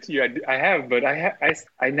 I admit to you, I have, but I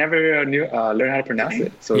never knew learned how to pronounce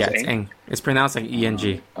it. So Yeah, it's it's Eng. It's pronounced like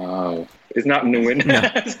ENG. Oh, it's not Nguyen. No.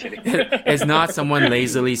 Just kidding. It's not someone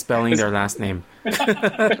lazily spelling their last name.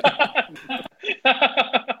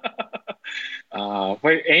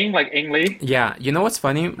 Wait, Aang, like Aang Lee? Yeah, you know what's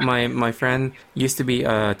funny? My friend used to be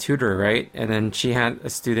a tutor, right? And then she had a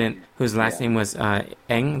student whose last name was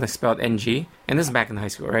Eng, like spelled NG. And this is back in high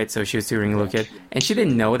school, right? So she was tutoring a little kid, and she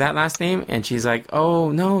didn't know that last name. And she's like, "Oh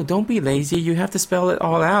no, don't be lazy. You have to spell it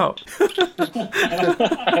all out." So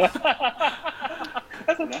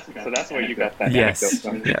that's where you got that. Yes,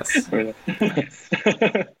 anecdote yes. from.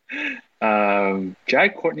 Jai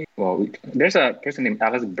Courtney. Well, there's a person named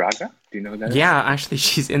Alice Braga. Do you know who that? Yeah, actually,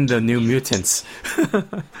 she's in the New Mutants.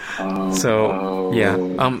 So yeah,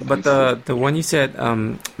 but the one you said,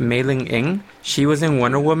 Mei Ling Ing, she was in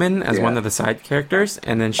Wonder Woman as one of the side characters,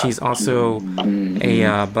 and then she's also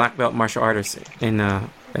a black belt martial artist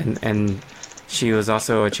and she was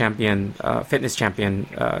also a champion, fitness champion,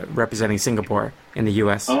 representing Singapore in the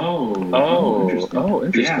U.S. Oh,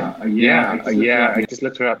 interesting. Yeah. I just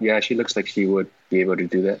looked her up. Yeah, she looks like she would be able to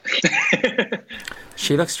do that.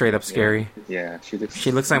 She looks straight up scary. Yeah, She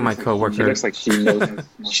looks like my coworker. She looks like she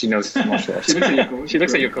knows martial arts. She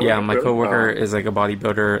looks like your coworker. Yeah, my coworker is like a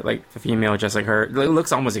bodybuilder, like a female, just like her. It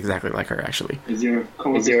looks almost exactly like her, actually. Is your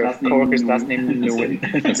coworker's last name Nguyen?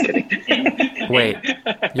 Just kidding. Wait,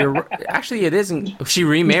 actually it isn't. She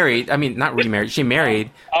remarried. I mean, not remarried. She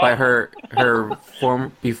married, but her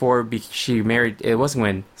form before she married, it was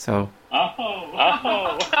Nguyen. So. I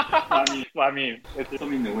mean,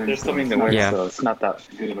 there's something to win, so it's not that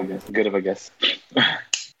good of a guess.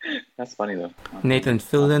 That's funny though. Nathan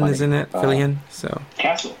Fillion is in it. Fillion. So.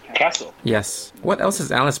 Castle. Yes. What else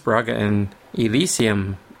is Alice Braga in?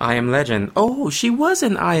 Elysium. I Am Legend. Oh, she was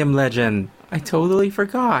in I Am Legend. I totally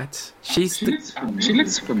forgot. She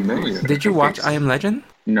looks familiar. Did you watch I Am Legend?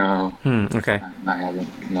 No. Okay. I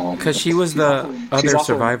haven't. No. Because she was the other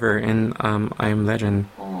survivor in I Am Legend.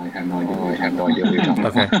 Oh, I have no idea what you're talking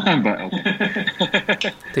about. Okay. But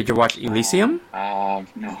okay. Did you watch Elysium? No.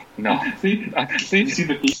 See, you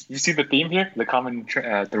see the theme here? The common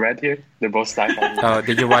thread here? They're both sci-fi. Oh,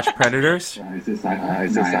 did you watch Predators? Is this sci-fi?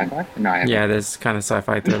 No, I haven't. Yeah, this kind of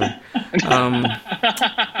sci-fi thriller.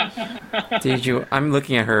 I'm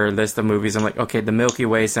looking at her list of movies. I'm like, okay, The Milky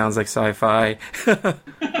Way sounds like sci-fi.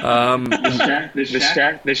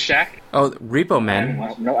 The Shack. Oh, Repo Man.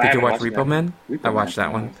 Did you watch Repo Man? Repo I watched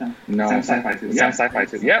that one. No, sounds sci-fi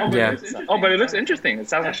too. Yeah. Oh, but it looks interesting. It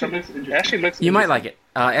sounds it actually looks. You might like it.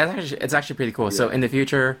 It's actually pretty cool. Yeah. So in the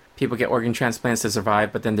future, people get organ transplants to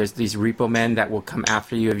survive, but then there's these repo men that will come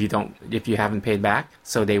after you if you haven't paid back.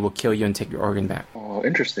 So they will kill you and take your organ back. Oh,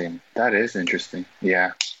 interesting. That is interesting.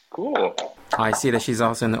 Yeah. Cool. I see that she's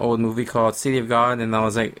also in an old movie called City of God, and I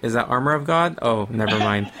was like, is that Armor of God? Oh, never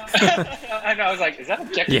mind. I know. I was like, is that a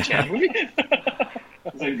Jackie Chan movie?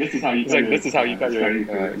 It's like this is how you got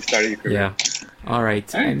your started your career. Yeah. All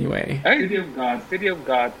right. Anyway. City of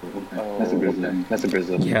God. That's a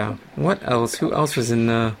Brazilian. Yeah. What else? Who else was in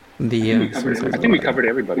the? I think we covered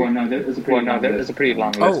everybody. Well, no, there's a pretty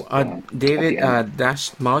long list. Oh, David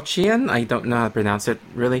Dashmalchian. I don't know how to pronounce it.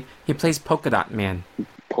 Really, he plays Polka Dot Man.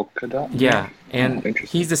 Polka Dot? Yeah, and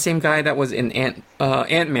he's the same guy that was in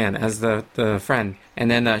Ant-Man as the friend. And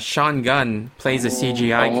then Sean Gunn plays a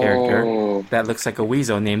CGI character that looks like a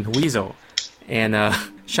weasel named Weasel. And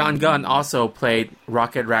Sean Gunn also played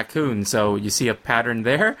Rocket Raccoon, so you see a pattern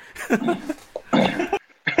there.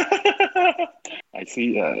 I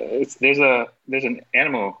see. There's an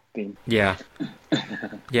animal theme. Yeah.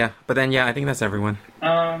 Yeah, but then I think that's everyone.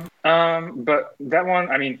 But that one,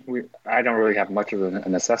 I mean, I don't really have much of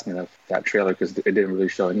an assessment of that trailer because it didn't really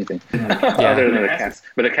show anything other than the cast.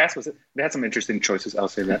 But the cast they had some interesting choices. I'll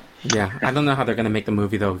say that. Yeah, I don't know how they're gonna make the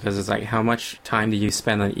movie though, because it's like how much time do you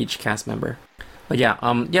spend on each cast member? But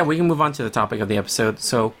we can move on to the topic of the episode.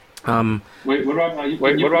 So. Wait, what about you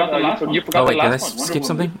forgot the last one? Did I skip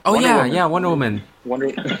something? Oh, yeah, Wonder Woman.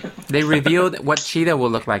 They revealed what Cheetah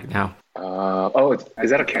will look like now.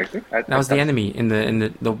 Is that a character? That was the enemy in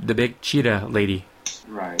the big cheetah lady.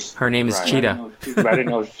 Right. Her name is Cheetah. But I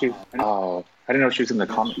didn't know she. I didn't know she was in the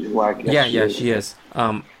comics. Well, she is.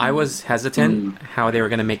 I was hesitant how they were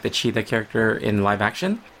going to make the Cheetah character in live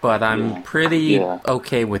action, but I'm pretty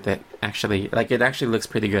okay with it, actually. Like, it actually looks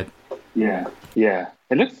pretty good. Yeah.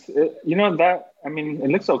 It looks,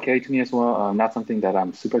 it looks okay to me as well. Not something that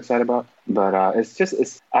I'm super excited about, but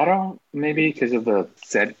maybe because of the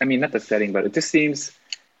set. I mean, not the setting, but it just seems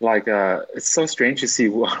like it's so strange to see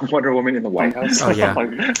Wonder Woman in the White House. Oh yeah,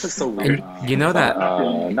 it's so weird. You know that?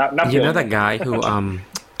 That guy who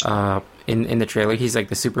in the trailer, he's like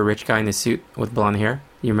the super rich guy in the suit with blonde hair.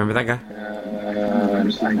 You remember that guy?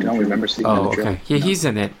 I don't remember seeing him in the trailer. Yeah, he's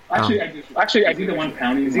in it. Actually, is he the one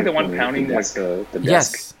pounding? Is he the one pounding like the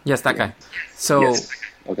desk? Yes, that guy. So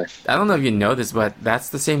Okay. I don't know if you know this, but that's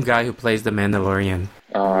the same guy who plays the Mandalorian.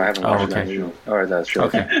 I haven't watched okay. that. Or that's true.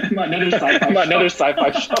 Okay. Another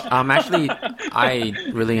sci-fi show. Actually, I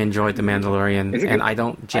really enjoyed the Mandalorian, Is it and good? I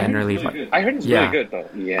don't generally like. I heard it's Yeah. really good though.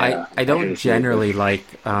 Yeah. I don't generally like.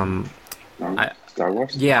 Star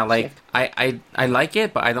Wars. Yeah, like I like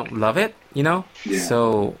it, but I don't love it. You know. Yeah.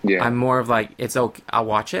 So Yeah. I'm more of like it's okay. I'll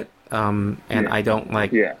watch it. And I don't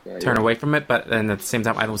like turn away from it, but then at the same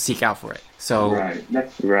time I don't seek out for it. So Right.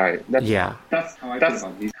 Right. yeah. That's how I feel That's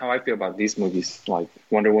about these. how I feel about these movies, like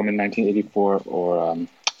Wonder Woman 1984 or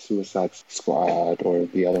Suicide Squad or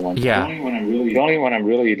the other one. Yeah. The only one I'm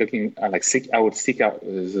really looking at, I would seek out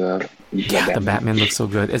is Yeah, the Batman looks so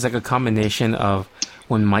good. It's like a combination of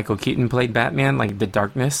when Michael Keaton played Batman, like the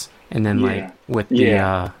darkness, and then like Yeah. with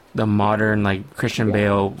the modern like Christian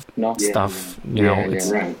Bale No? stuff. You Yeah, know, yeah,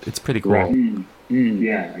 it's right. it's pretty cool. Right.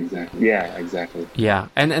 Yeah, exactly. Yeah, exactly. Yeah,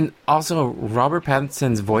 and also Robert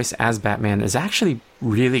Pattinson's voice as Batman is actually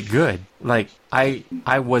really good. Like I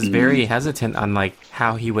was very hesitant on like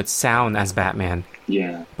how he would sound as Batman,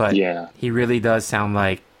 Yeah. but Yeah. he really does sound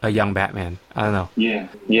like a young Batman. I don't know. Yeah.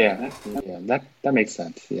 Yeah, that makes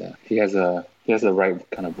sense. Yeah, he has the right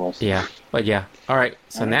kind of voice. Yeah, but yeah. All right.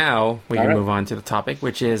 So now we can All right. move on to the topic,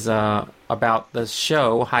 which is about the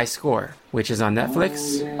show High Score, which is on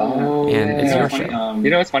Netflix. Oh, And it's your funny, show. You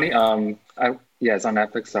know what's funny? It's on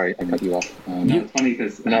Netflix. Sorry, I cut you off. It's funny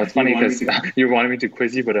because No, it's funny because you wanted me to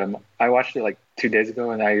quiz you, but I watched it like 2 days ago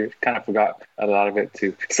and I kind of forgot a lot of it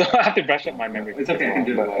too. So I have to brush up my memory. It's okay, I can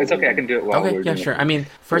do it But while it's we're okay, I can do it while Okay, we're yeah, doing sure. it. I mean,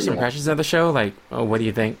 first Yeah. impressions of the show, like, what do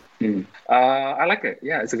you think? I like it.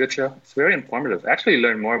 Yeah, it's a good show. It's very informative. I actually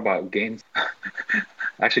learned more about games.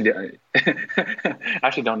 Actually, I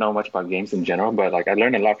actually don't know much about games in general, but like I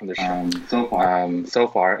learned a lot from the show. so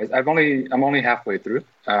far. I'm only halfway through,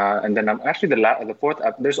 and then I'm actually the fourth.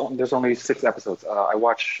 There's only 6 episodes. I've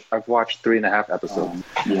watched 3.5 episodes.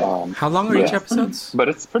 How long are each Yeah. episodes? But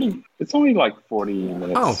it's only like 40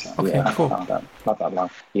 minutes. Oh, okay, Yeah, cool. Not that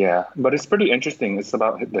long. Yeah, but it's pretty interesting. It's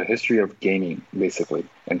about the history of gaming, basically,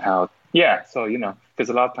 and how. Yeah, so because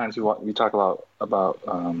a lot of times we talk about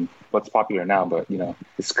what's popular now, but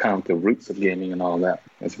it's kind of the roots of gaming and all of that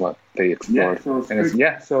is what they explore. So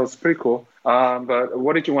it's pretty cool. But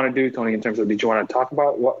what did you want to do, Tony? In terms of, did you want to talk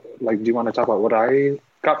about do you want to talk about what I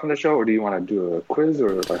got from the show, or do you want to do a quiz,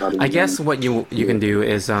 or like how do you? I guess what you can do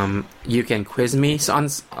is you can quiz me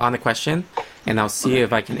on a question, and I'll see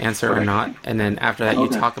if I can answer or not, and then after that you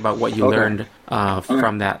talk about what you learned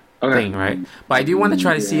from that thing, right? But I do want to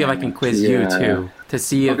try to see if I can quiz you too, to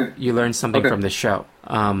see if you learned something from the show.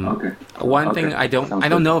 One thing I don't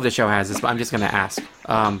know if the show has this, but I'm just gonna ask.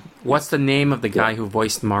 What's the name of the guy who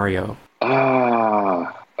voiced Mario? I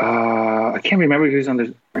can't remember who's on this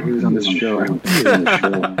show. I don't think he was on the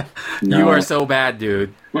show. No. You are so bad,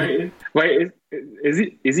 dude. Wait,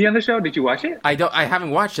 is he on the show? Did you watch it? I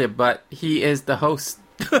haven't watched it, but he is the host.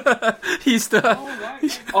 He's the.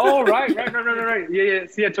 Oh, right. Yeah.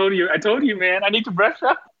 See, I told you, man. I need to brush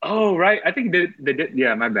up. Oh, right. I think they did.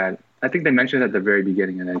 Yeah, my bad. I think they mentioned it at the very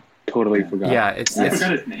beginning, and I totally forgot. Yeah, it's I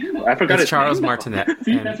forgot his name. I forgot it's his Charles name. Martinet.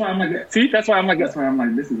 See, and- that's why I'm like,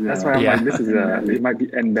 this is. That's why I'm Yeah. like, this is it might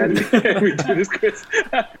be end bad. We do this quiz.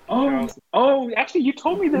 Oh, actually, you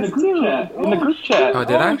told me this In the group too. chat. In the group chat. Oh,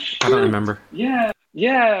 did I? Shit. I don't remember. Yeah.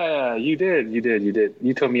 Yeah, you did.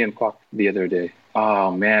 You told me in Quack the other day.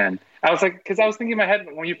 Oh man, I was like, because I was thinking in my head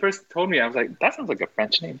when you first told me, I was like, that sounds like a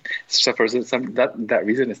French name. So for that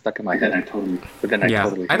reason, it's stuck in my Then I head. totally. But then Yeah.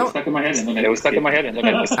 I I don't- Stuck in my head, and then It was stuck in my head, and then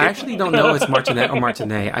I I actually don't know if it's Martinet or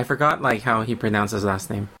Martinet. I forgot like how he pronounced his last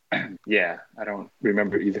name. Yeah, I don't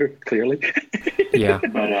remember either clearly. Yeah.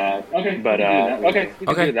 But okay. But okay, you can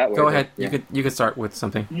do Okay, it that way, go but, ahead. yeah. You could start with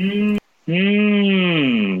something.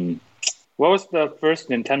 What was the first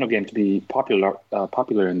Nintendo game to be popular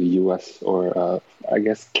in the U.S. or I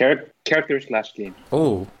guess character/game?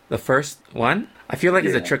 Oh, the first one? I feel like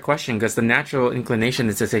it's a Yeah. trick question because the natural inclination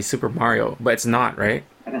is to say Super Mario, but it's not, right?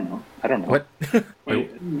 I don't know. I don't know. What? Wait,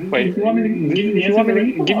 you want me to give you the you want me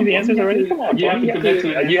answers? to give me the answers already? Come on, You have to commit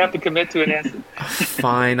to an you have to commit to an answer.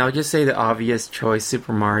 Fine, I'll just say the obvious choice,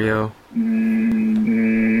 Super Mario.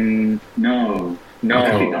 No. No,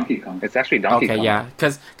 Actually, Donkey Kong. it's actually Donkey Okay, Kong. yeah,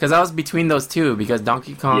 because I was between those two because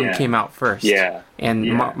Donkey Kong Yeah. came out first. Yeah. And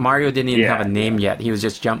Yeah. Mario didn't even Yeah. have a name yet. He was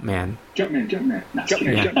just Jumpman. Jumpman. No,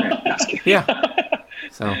 Yeah. Yeah.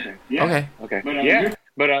 So, Yeah. okay. Okay. But, Yeah.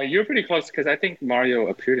 But you're pretty close because I think Mario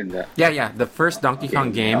appeared in that. Yeah. The first Donkey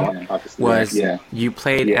Kong game Obviously. was Yeah. you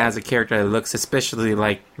played Yeah. as a character that looks suspiciously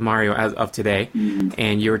like Mario as of today,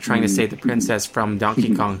 and you were trying to save the princess from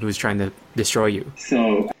Donkey Kong, who's trying to destroy you.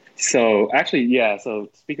 So So actually, yeah. So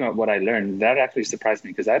speaking of what I learned, that actually surprised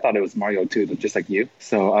me because I thought it was Mario 2, just like you.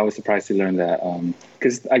 So I was surprised to learn that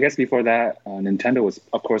because I guess before that, Nintendo was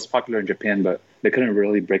of course popular in Japan, but they couldn't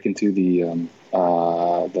really break into the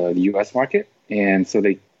U.S. market, and so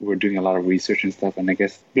they were doing a lot of research and stuff. And I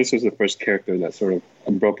guess this was the first character that sort of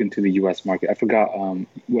broke into the U.S. market. I forgot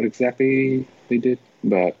what exactly they did,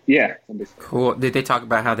 but yeah. Cool. Did they talk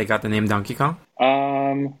about how they got the name Donkey Kong?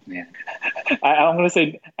 Man, I want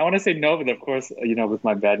to say no, but of course, with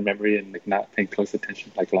my bad memory and like not paying close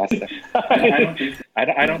attention like last time.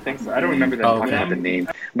 I don't think so. I don't remember them talking about the name,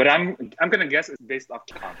 but I'm gonna guess it's based off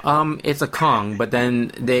Kong. It's a Kong, but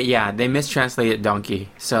then they mistranslated donkey.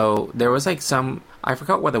 So there was like I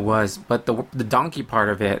forgot what it was, but the donkey part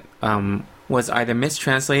of it was either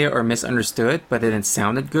mistranslated or misunderstood, but then it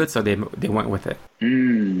sounded good, so they went with it.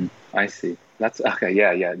 I see. That's okay.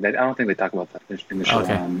 Yeah. I don't think they talk about that in the show.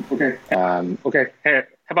 Okay. Okay. Hey,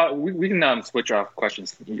 how about we can switch off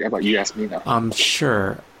questions? How about you ask me now?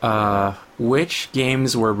 Sure. Which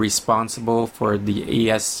games were responsible for the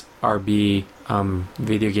ESRB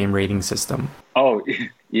video game rating system? Oh,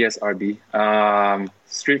 ESRB.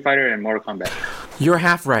 Street Fighter and Mortal Kombat. You're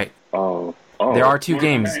half right. Oh. There are two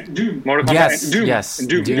games. Doom. Mortal Kombat. Yes.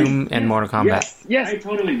 Doom and Mortal Kombat. Yes. I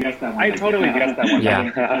totally guessed that one.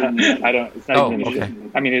 Yeah. I don't. It's not even. Okay.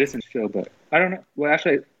 I mean, it isn't show, but I don't know. Well,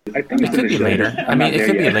 actually, I think It could be later. I mean, it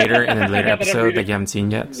could be later in a later episode that you haven't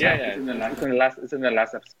seen yet. So. Yeah. It's in the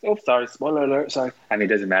last episode. Oh, sorry. Spoiler alert. Sorry. I mean, it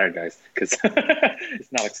doesn't matter, guys, because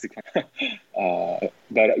it's not like sequence.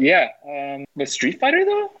 But yeah. But Street Fighter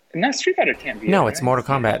though. Not Street Fighter can't be. No, it, it's right? Mortal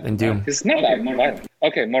Kombat and Doom. It's not that violent.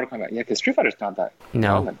 Okay, Mortal Kombat. Yeah, because Street Fighter's not that.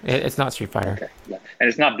 No, violent. it's not Street Fighter. Okay, yeah. And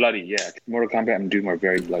it's not bloody. Yeah, Mortal Kombat and Doom are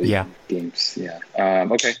very bloody games. Yeah.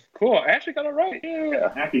 Okay, cool. I actually got it right.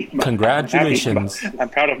 Yeah. Happy. Congratulations. I'm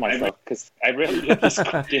proud of myself because I really get these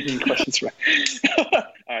gaming questions right. All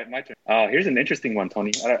right, my turn. Here's an interesting one,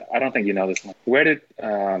 Tony. I don't think you know this one. Where did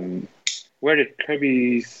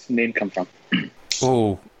Kirby's name come from?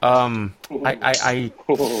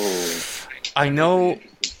 I know.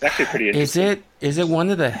 It's actually pretty interesting. Is it one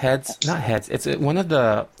of the heads? Not heads. It's one of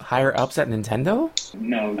the higher ups at Nintendo.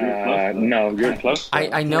 No, you're close.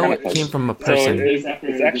 I know it came from a person. So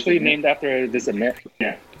it's actually named after this American.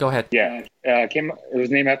 Yeah. Go ahead. Yeah. It was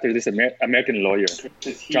named after this American lawyer,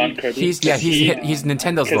 John Kirby. He's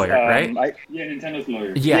Nintendo's lawyer, right? Nintendo's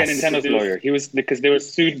lawyer. Yes. Yeah, Nintendo's lawyer. He was because they were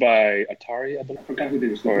sued by Atari. I forgot who they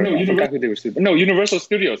were sued. I forgot who they were sued. No, Universal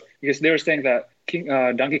Studios, because they were saying that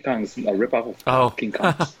Donkey Kong's a ripoff of King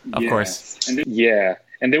Kong. Of course. And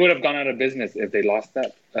they would have gone out of business if they lost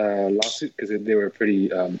that lawsuit because they were a pretty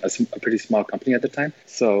small company at the time.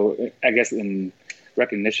 So I guess in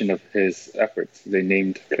recognition of his efforts, they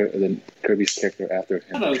named Kirby's character after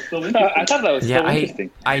him. I thought that was so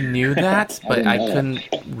interesting. I knew that, but I couldn't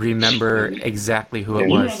remember exactly who it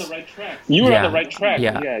was. You were on the right track. You were on the right track.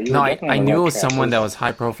 Yeah. No, I knew it was someone that was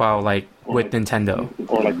high profile, like with Nintendo.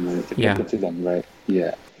 Or like to them, right?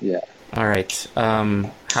 Yeah. All right.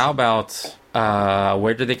 How about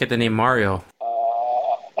where did they get the name Mario?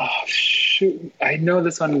 Shoot. I know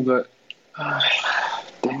this one, but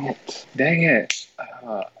dang it.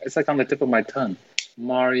 It's like on the tip of my tongue.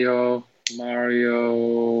 Mario. Man.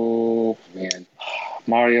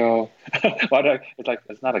 Mario. It's not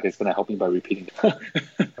like it's gonna help me by repeating.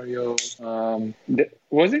 Mario.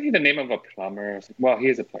 Wasn't he the name of a plumber? Well, he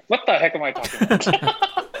is a plumber. What the heck am I talking about?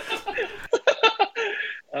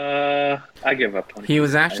 I give up. He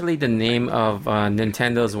was actually the name of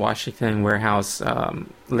Nintendo's Washington warehouse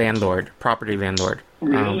property landlord.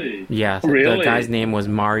 Really? The guy's name was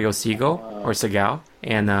Mario Segal,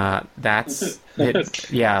 and that's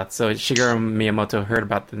it. Yeah, so Shigeru Miyamoto heard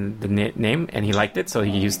about the name and he liked it, so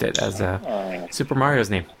he used it as Super Mario's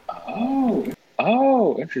name.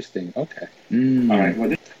 Oh, interesting. Okay.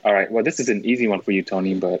 All right. Well, this is an easy one for you,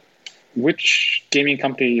 Tony. But which gaming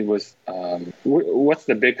company was? What's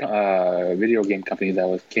the big video game company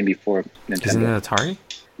that came before Nintendo? Isn't it Atari?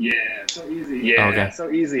 Yeah, so easy. Yeah, okay. So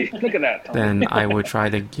easy. Look at that, Tony. Then I would try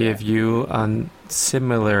to give you a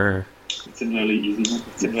similarly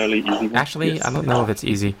easy one. Actually, yes. I don't know if it's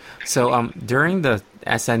easy. So, during the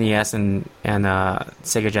SNES and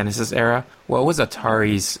Sega Genesis era, what was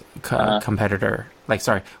Atari's competitor?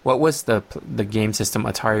 What was the game system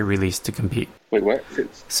Atari released to compete? Wait, what?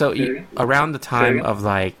 So around the time of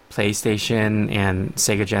like PlayStation and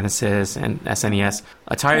Sega Genesis and SNES,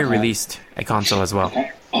 Atari released a console as well.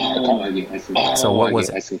 I see. So what was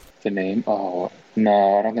it? I see. The name? Oh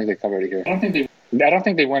no, I don't think they covered it here. I don't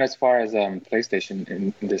think they went as far as PlayStation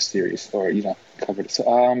in this series, or covered it. So,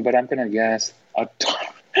 but I'm gonna guess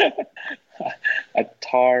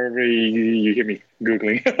Atari. You hear me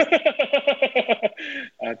googling?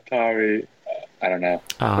 Atari. I don't know.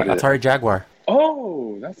 What is it? Atari Jaguar.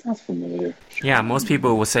 Oh, that sounds familiar. Yeah, most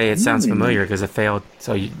people will say it sounds familiar because it failed.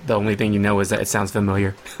 So the only thing you know is that it sounds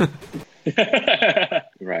familiar.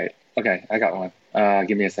 Right. Okay, I got one.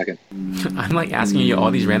 Give me a second. I'm like asking you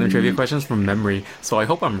all these random trivia questions from memory, so I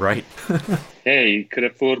hope I'm right. Hey, you could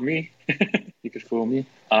have fooled me. You could fool me.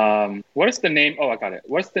 What is the name? Oh, I got it.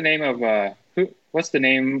 What's the name of who? What's the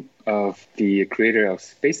name of the creator of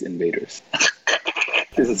Space Invaders?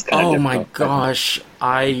 This is kind Oh of my gosh,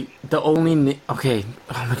 the only name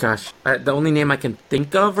I can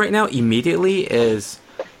think of right now immediately is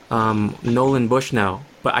Nolan Bushnell,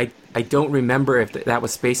 but I don't remember if that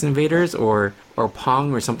was Space Invaders or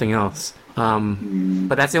Pong or something else.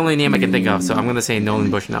 But that's the only name I can think of, so I'm gonna say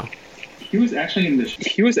Nolan Bushnell. He was actually in the.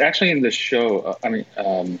 He was actually in the show.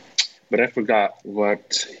 But I forgot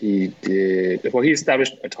what he did. Well, he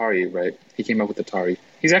established Atari, right? He came up with Atari.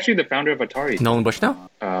 He's actually the founder of Atari. Nolan Bushnell?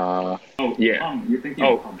 Yeah. Pong. You're thinking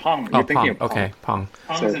Oh, of Pong. Pong. Oh, You're thinking Pong. of Pong. Okay, Pong.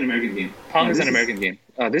 Pong is an American game. Pong is This an American game.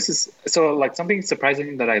 This is so like something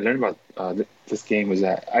surprising that I learned about this game was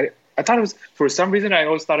that I thought it was, for some reason I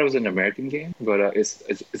always thought it was an American game, but it's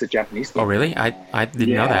a Japanese game. Oh really? I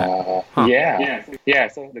didn't know that. Huh. Yeah.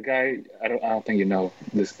 So the guy, I don't think you know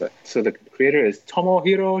this, but so the creator is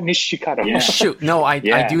Tomohiro Nishikata. Yeah. Shoot, no, I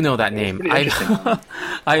Yeah. do know that It's name. pretty interesting.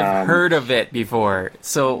 I've heard of it before.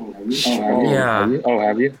 So yeah.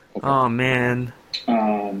 Have you? Okay. Oh man.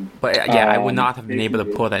 But I would not have been able to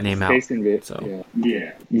pull that name out. Space Invaders. So.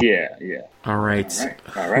 Yeah. Yeah. All right.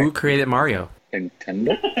 All right. Who created Mario?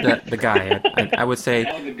 Nintendo. The guy. I would say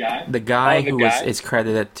Oh, the guy. the guy Oh, the who guy? is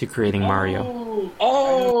credited to creating Mario.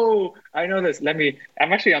 Oh, I know this.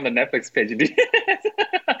 I'm actually on the Netflix page.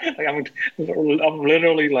 Like, I'm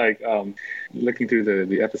literally like looking through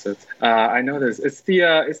the episodes. I know this. It's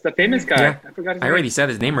the famous guy. Yeah. I forgot his I name. already said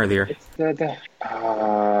his name earlier. It's the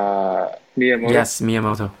Miyamoto. Yes,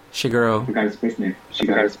 Miyamoto. Shigeru. Forgot his first name. I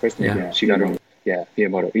forgot his first name. Yeah. Shigeru. Yeah,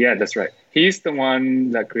 Miyamoto. Yeah, that's right. He's the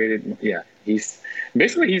one that created. Yeah, he's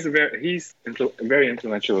very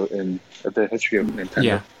influential in the history of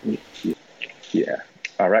Nintendo. Yeah.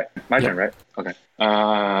 All right, my turn, right? Okay.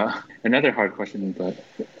 Another hard question, but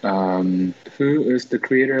who is the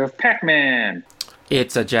creator of Pac-Man?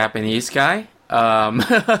 It's a Japanese guy.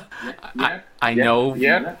 I know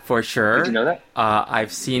for sure. Did you know that?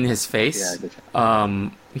 I've seen his face. Yeah,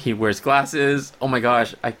 He wears glasses. Oh my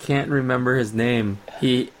gosh, I can't remember his name.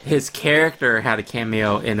 His character had a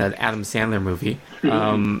cameo in an Adam Sandler movie.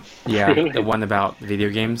 Really? The one about video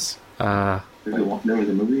games. There was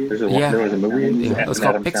a movie. There Yeah. was a movie. Yeah, it was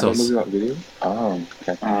called Adam Sandler Pixels. movie about video? Oh,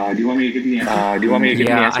 okay. Do you want me to give you the answer? Do you want me to give you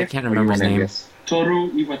the Yeah, answer? I can't Or you remember his wanna name. guess?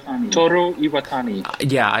 Toru Iwatani. Toru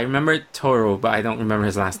Iwatani. Yeah, I remember Toru, but I don't remember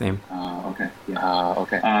his last name. Okay. Yeah.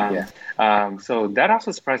 Okay. Um, Yeah. So that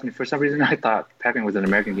also surprised me. For some reason, I thought Pac-Man was an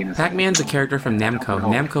American game. Pac-Man's a character from Namco. No.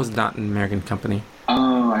 Namco's not an American company.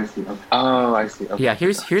 Oh, I see. Okay. Oh, I see. Okay. Yeah,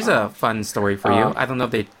 here's a fun story for you. I don't know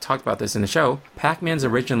if they talked about this in the show. Pac-Man's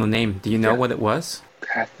original name, do you know Yeah. what it was?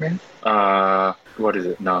 Pac-Man? What is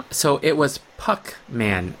it? No. So it was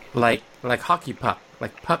Puck-Man, like hockey puck,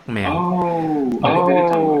 like Puck-Man.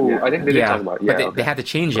 I think they did talk about it. Yeah, but they had to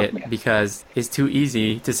change it Puck-Man. because it's too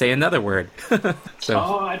easy to say another word. So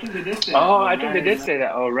I think they did say. I think they did say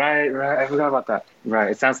that. Oh, right. I forgot about that.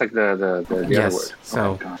 Right. It sounds like the other yes, word. so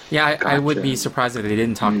Oh, gosh. yeah, I would Gotcha. be surprised if they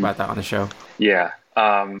didn't talk about that on the show. Yeah.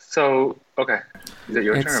 So okay. Is it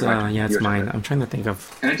your It's turn or mine? yeah, it's Your mine. turn. I'm trying to think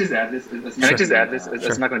of. Can I just add this? Can I just add this? It's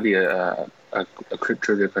Sure. not going to be a quick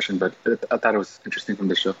trivia question, but I thought it was interesting from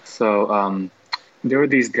the show. So there were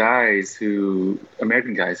these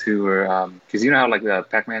American guys who were, because you know how like the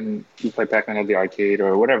Pac-Man, you play Pac-Man at the arcade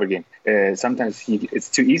or whatever game. Sometimes it's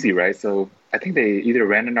too easy, right? So I think they either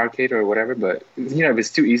ran an arcade or whatever, but you know if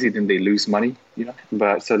it's too easy, then they lose money, you know.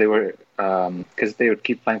 But so they were, because they would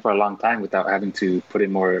keep playing for a long time without having to put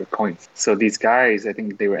in more coins. So these guys, I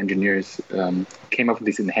think they were engineers, came up with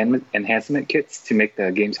these enhancement kits to make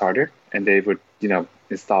the games harder, and they would, you know,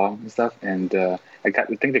 install them and stuff. And I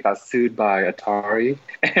think they got sued by Atari,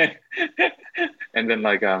 and then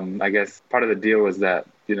like I guess part of the deal was that,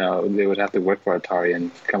 you know, they would have to work for Atari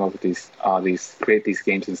and come up with create these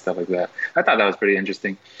games and stuff like that. I thought that was pretty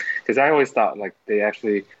interesting, because I always thought like they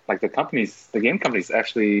actually, like the game companies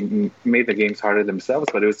actually made the games harder themselves,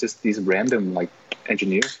 but it was just these random like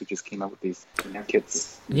engineers who just came up with these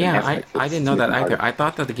kits. Yeah, Netflix I didn't know that kits. either. I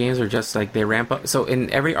thought that the games were just like they ramp up. So in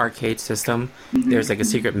every arcade system, Mm-hmm. there's like a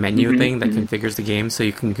secret menu thing that configures the game, so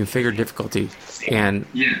you can configure difficulty. And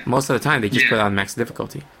Yeah. most of the time, they just put it on max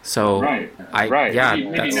difficulty. So Right. Right. yeah,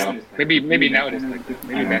 Maybe that's, now. Maybe now it is like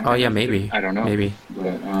maybe back. oh yeah, maybe. I don't know. Maybe.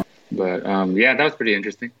 But yeah, that was pretty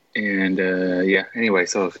interesting. And yeah. Anyway,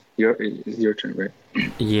 so it's your turn, right?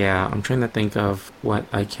 Yeah, I'm trying to think of what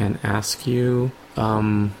I can ask you.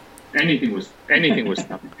 Anything was. Anything was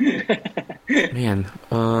tough. Man,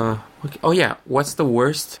 okay. Oh yeah, what's the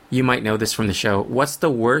worst? You might know this from the show. What's the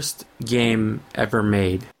worst game ever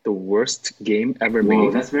made? The worst game ever Whoa,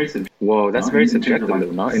 made. that's very subjective. Whoa, that's No, very in terms subjective, of, like,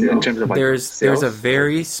 though, no? In terms of like There's a sales?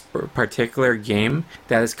 very particular game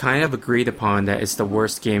that is kind of agreed upon that it's the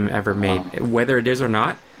worst game ever made. Whether it is or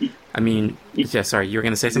not, I mean, yeah. Sorry, you were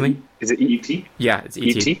gonna say something? Is it E.T.? Yeah, it's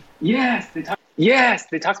E.T. E.T.? Yes, they talk. Yes,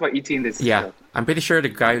 they talked about E.T. in this. Yeah, I'm pretty sure the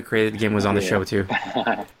guy who created the game was on the Yeah. show too.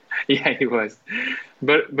 Yeah, he was.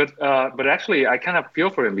 But actually, I kind of feel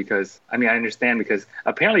for him because I mean I understand because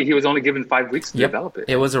apparently he was only given 5 weeks to Yep, develop it.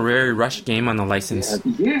 it was a very rushed game on the license.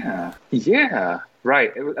 Yeah. Yeah,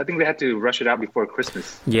 right. I think they had to rush it out before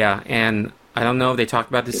Christmas. Yeah, and I don't know if they talked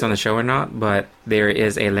about this on the show or not, but there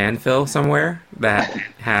is a landfill somewhere that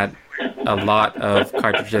had a lot of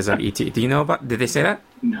cartridges of ET. Do you know about? Did they say that?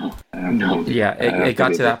 No. No. Yeah, it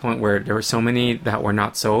got to that point where there were so many that were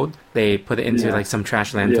not sold. They put it into Yeah. like some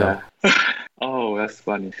trash landfill. Yeah. Oh, that's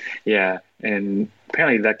funny. Yeah, and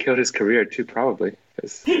apparently that killed his career too, probably.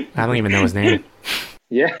 'cause- I don't even know his name.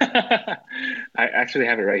 Yeah, I actually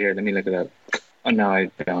have it right here. Let me look it up. Oh no,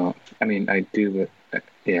 I don't. I mean, I do, but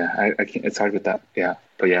yeah, I can't. It's hard with that. Yeah,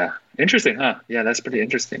 but yeah, interesting, huh? Yeah, that's pretty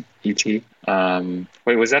interesting. E.T.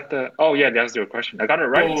 Wait, was that the? Oh yeah, that was your question. I got it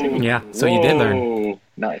right too. Yeah, so you did learn. Whoa,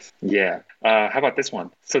 nice. Yeah. How about this one?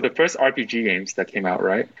 So the first RPG games that came out,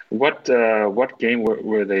 right? What game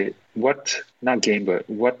were they? What not game, but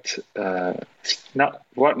what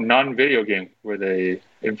non-video game were they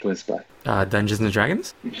influenced by? Dungeons and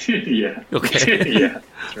Dragons? Yeah. Okay. Yeah,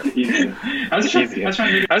 that's right. Easy. I was trying to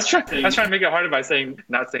make I was trying to make it harder by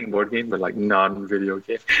not saying board game, but like non-video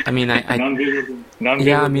game. I mean, I non-video game.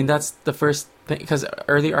 Non-video yeah, I mean that's the first thing because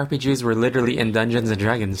early RPGs were literally in Dungeons and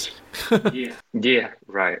Dragons. Yeah. Yeah,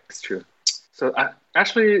 right. It's true. So I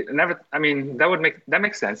actually never. I mean, that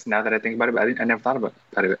makes sense now that I think about it. But I never thought about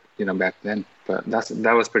it, back then. But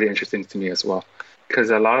that was pretty interesting to me as well. Because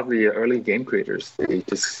a lot of the early game creators,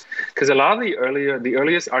 because a lot of the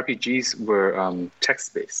earliest RPGs were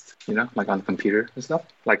text based, like on the computer and stuff,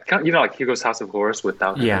 like like Hugo's House of Horrors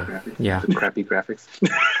without the crappy graphics.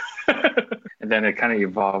 And then it kind of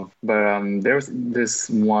evolved. But there was this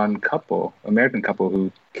one American couple,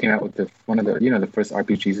 who came out with one of the first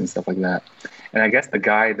RPGs and stuff like that. And I guess the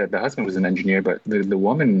husband was an engineer, but the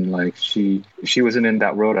woman, like she wasn't in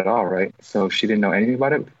that road at all, right? So she didn't know anything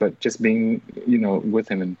about it. But just being with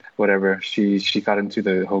him and whatever, she got into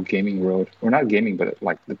the whole gaming road, or not gaming, but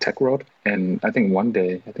like the tech road. And I think one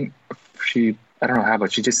day, I don't know how,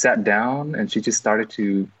 but she just sat down and she just started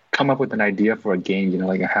to come up with an idea for a game,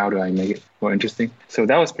 like how do I make it more interesting? So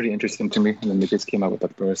that was pretty interesting to me. And then they just came up with the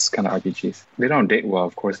first kind of RPGs. They don't date well,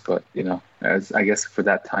 of course, but as I guess for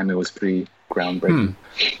that time it was pretty groundbreaking.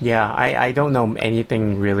 Yeah, I don't know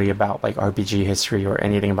anything really about like RPG history or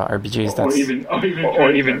anything about RPGs.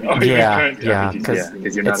 Or even yeah, current because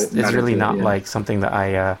RPGs, you're it's really not yeah. like something that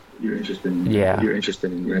I you're interested in. yeah. You're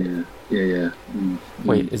interested in, right? Yeah.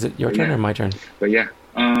 Wait, is it your turn or my turn? But yeah.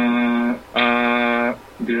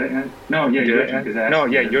 Did I? No, yeah, your turn. 'Cause I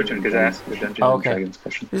asked Your turn, because I asked the Dungeons Oh, and okay. Dragons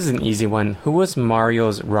question. This is an easy one. Who was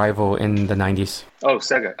Mario's rival in the 90s? Oh,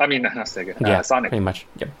 Sega. I mean, not Sega. Yeah, Sonic. pretty much.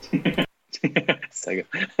 Yep. Sega.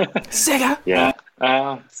 Sega. Yeah.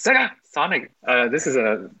 Sega. Sonic. I thought this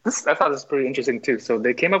was pretty interesting too. So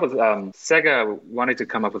they came up with Sega wanted to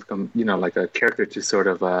come up with like a character to sort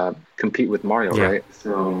of compete with Mario, Yeah. right?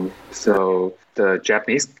 So the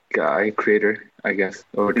Japanese creator, I guess,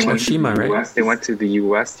 or Kojima, right? they went to the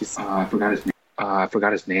US. I forgot his name. I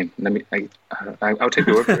forgot his name. I'll take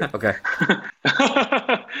your word for it. Okay.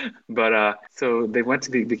 But so they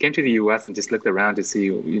came to the U.S. and just looked around to see,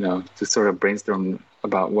 to sort of brainstorm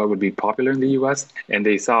about what would be popular in the U.S. And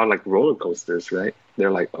they saw like roller coasters, right? They're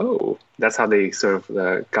like, oh, that's how they sort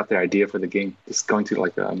of got their idea for the game. Just going to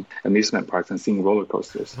like amusement parks and seeing roller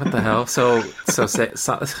coasters. What the hell? So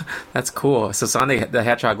that's cool. So Sonic the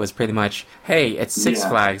Hedgehog was pretty much, hey, it's Six Yeah.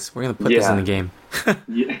 Flags. We're gonna put this in the game.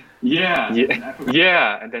 Yeah.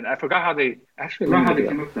 Yeah. And then I forgot how they actually. Forgot how they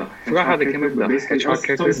came up with the hedgehog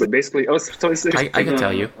characters, but basically, I can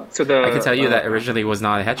tell you. So I can tell you that originally it was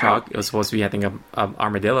not a hedgehog. It was supposed to be, I think, a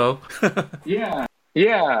armadillo. Yeah.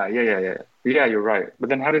 Yeah, yeah, yeah, yeah. Yeah, you're right. But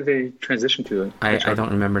then how did they transition to it? I don't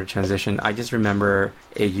remember the transition. I just remember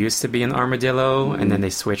it used to be an armadillo, and then they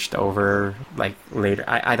switched over like later.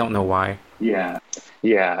 I don't know why. Yeah.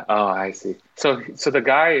 Yeah. Oh, I see. So the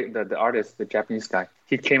guy, the artist, the Japanese guy,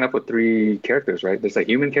 he came up with 3 characters, right? There's a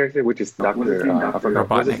human character, which is What's his Doctor. name? I forgot.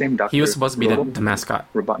 What's his name? He was supposed to be the Robot-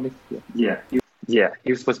 mascot. Robotnik. Yeah. Yeah. Yeah,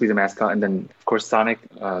 he was supposed to be the mascot, and then of course Sonic,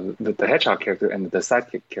 the hedgehog character, and the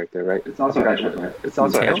sidekick character, right? It's also a hedgehog, right? It's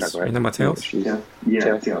also a Tails? hedgehog, right? You know about Tails? She's- Yeah. Yeah.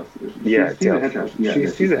 Tails. Tails. Yeah, She's a Tails. hedgehog. Yeah.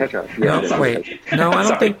 She's a hedgehog. Yeah, No, yeah. wait. No, I don't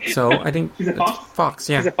Sorry. think so. I think She's a it's fox? Fox,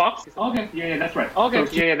 yeah. She's a fox. Okay. Yeah. That's right. Okay,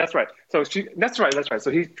 So yeah, that's right. So that's right. So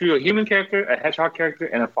he drew a human character, a hedgehog character,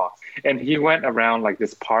 and a fox. And he went around like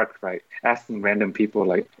this park, right, asking random people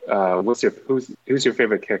like, who's your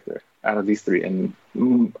favorite character out of these 3? And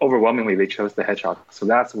overwhelmingly, they chose the hedgehog. So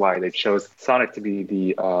that's why they chose Sonic to be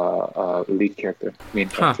the lead character, main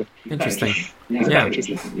Huh. character. Interesting. Yeah. Yeah.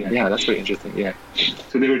 Interesting. Yeah. Yeah, that's pretty interesting. Yeah.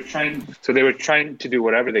 So they were trying. So they were trying to do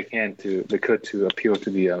whatever they could to appeal to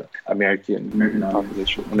the American American audience.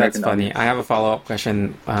 population. That's American funny. audience. I have a follow-up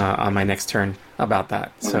question on my next turn about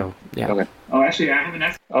that. So, yeah. Okay. Oh, actually, I haven't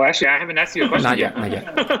asked. Oh, actually, I haven't asked you a question Not yet. yet, not yet.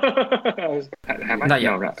 Have I? Not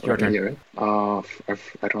yet. No, right. Your turn. Not yet, right?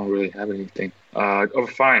 I don't really have anything. Oh,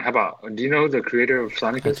 fine. How about? Do you know the creator of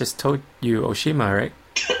Sonic? I is? just told you Oshima, right?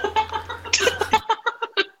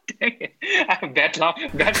 Dang it. I have bad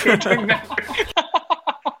short-term memory.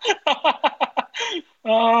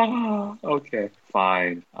 Oh, okay,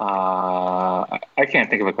 fine. I can't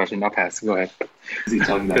think of a question. I'll pass. Go ahead. Is he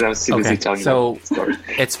talking Because I about? was too busy Okay, telling so- you the story.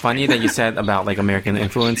 It's funny that you said about like American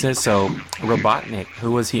influences. So, Robotnik,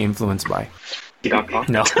 who was he influenced by? .com?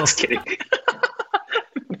 No. Just kidding.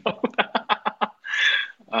 No.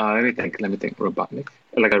 Let me think. Robotnik,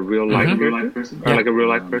 like a real life Mhm. Real character, life person? or like a real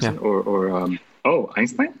life person, Yeah. or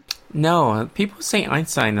Einstein. No, people say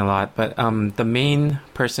Einstein a lot, but the main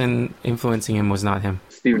person influencing him was not him.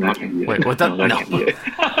 Stephen Hawking. Yeah. Wait, what the? that No. can't be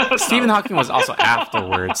it. Stephen Hawking was also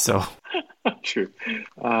afterwards, so True.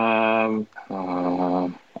 Dr.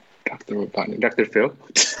 Robotnik. Dr. Phil.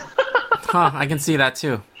 I can see that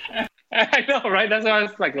too. I know, right? That's why I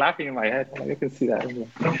was like laughing in my head. Like, I can see that.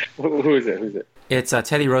 Who is it? Who's it? It's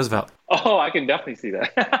Teddy Roosevelt. Oh, I can definitely see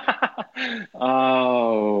that.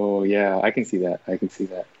 Oh, yeah, I can see that.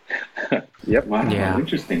 Yep. Wow. Yeah.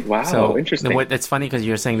 Interesting. Wow. So Interesting. It's funny because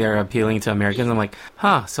you're saying they're appealing to Americans. I'm like,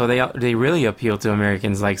 so they really appeal to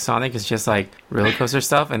Americans. Like Sonic is just like roller coaster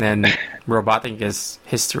stuff, and then Robotnik is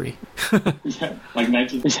history. Yeah. Like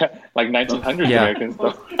 19. Yeah, like 1900s Yeah. Americans.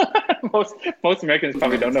 Though. most Americans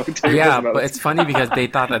probably don't know who Teddy Yeah, Roosevelt but is. it's funny because they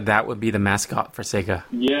thought that would be the mascot for Sega.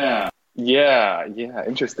 Yeah. Yeah,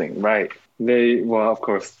 interesting, right. Well, of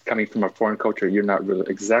course, coming from a foreign culture, you're not really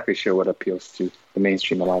exactly sure what appeals to the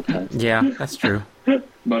mainstream a lot of times. Yeah, that's true.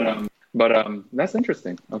 But But that's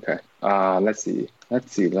interesting. Okay. Let's see.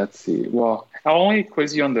 Well, I'll only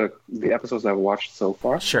quiz you on the episodes I've watched so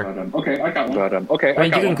far. Sure. okay, I got one. But okay. I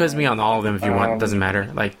mean, got you can one. quiz me on all of them if you want. It doesn't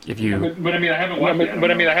matter. Like if you. But I mean, I haven't watched it.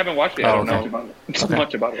 But I mean, I haven't watched it. I Oh, don't okay. know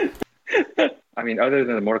much about it. I mean, other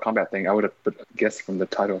than the Mortal Kombat thing, I would have guessed from the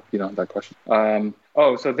title, that question.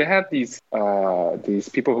 So they have these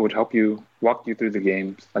people who would help you, walk you through the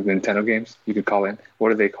games, like Nintendo games. You could call in. What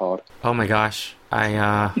are they called? Oh my gosh,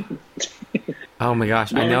 Oh my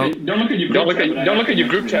gosh, I know. Don't look at your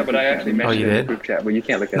group chat, but I actually mentioned you it in did? the group chat, but you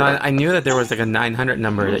can't look at No, it. I knew that there was like a 900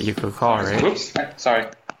 number that you could call, right? Whoops. Sorry.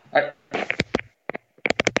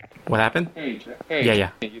 What happened? Hey,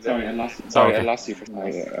 Yeah. sorry, I lost you. Sorry, Oh, okay. I lost you for my.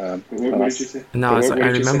 What did you say? No, it's What like, I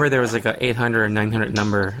did you say? remember there was like a 800 or 900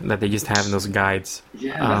 number that they used to have in those guides.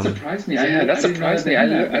 Yeah, that surprised me. Yeah, that surprised me. I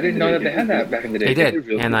didn't know that they had that back in the day. They did,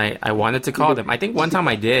 Really? and I wanted to call them. I think one time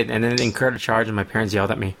I did, and then it incurred a charge, and my parents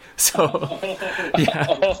yelled at me. So, yeah.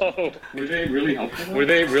 Oh, Were they really helpful? were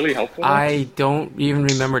they really helpful? I don't even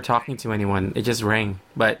remember talking to anyone. It just rang,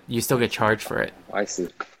 but you still get charged for it. I see.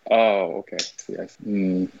 Oh, okay. I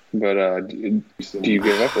see. But do you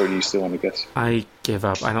give up or do you still want to guess? I give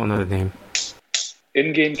up. I don't know the name.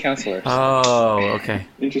 In-game counselors. Oh, okay.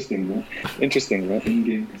 Interesting, bro. Interesting, right?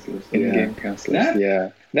 In-game counselors. In-game counselors. That- Yeah,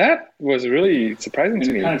 that was really surprising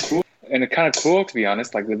to me. Kind of cool. And it's kind of cool, to be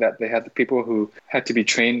honest, like that they had the people who had to be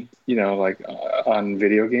trained, on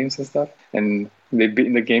video games and stuff, and they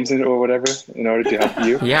beat the games in or whatever in order to help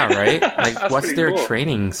you. Yeah, right? Like, That's what's pretty their cool.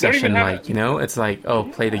 training They don't even session have- like? It's like, oh,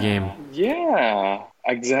 play the game. Yeah,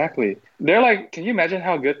 exactly. They're like, can you imagine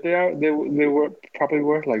how good they are? They probably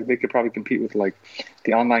were like they could probably compete with like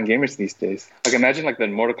the online gamers these days. Like imagine like the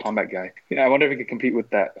Mortal Kombat guy. I wonder if he could compete with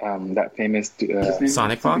that that famous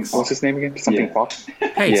Sonic Fox? what's his name again? Something Yeah. Fox.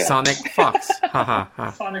 Hey, Yeah. Sonic Fox. Ha ha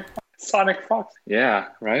ha. Sonic Fox. Yeah,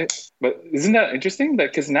 right. But isn't that interesting? That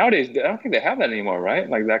because nowadays I don't think they have that anymore, right?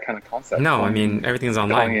 Like that kind of concept. No, I mean everything's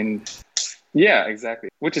Calling online. in. Yeah, exactly.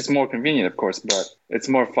 Which is more convenient, of course, but it's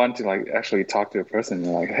more fun to like actually talk to a person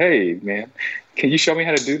and like, hey, man, can you show me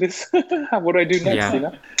how to do this? What do I do next? Yeah. You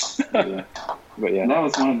know. Yeah. But yeah, That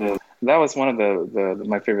was one of the. that was one of the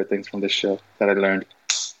my favorite things from this show that I learned.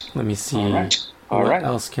 Let me see. All right. All What right.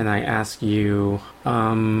 else can I ask you?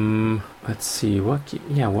 Let's see. What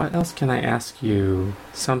else can I ask you?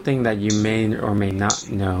 Something that you may or may not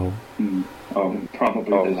know. Probably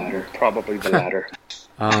the latter. Probably the latter.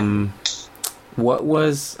 What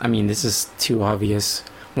was? I mean, this is too obvious.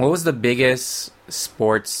 What was the biggest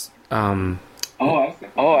sports? Oh, I was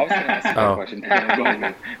I was gonna ask that Oh. question. Go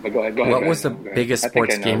ahead. But go ahead. What was the Go ahead. biggest I think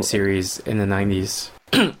sports I know. game series in the 90s?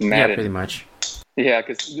 Yeah, Madden. pretty much. Yeah,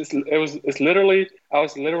 because it's literally I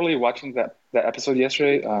was literally watching that episode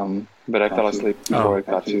yesterday, but I fell asleep before it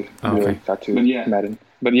got to Okay. But yeah. Madden.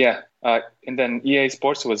 But yeah, and then EA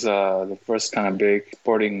Sports was the first kind of big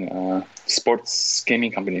sports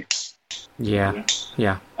gaming company. Yeah.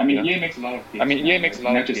 I mean, EA makes a lot of games. I mean, EA makes a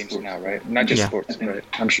lot Not of just games sports. now, right? Not just Yeah. sports, I think- right?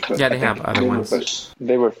 I'm sure. Yeah, they I have think other They were ones. first.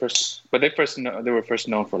 They were first, but they were first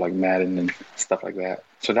known for like Madden and stuff like that.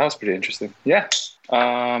 So that was pretty interesting. Yeah.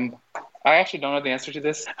 I actually don't know the answer to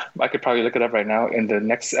this. I could probably look it up right now in the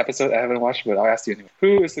next episode. I haven't watched, but I'll ask you anyway.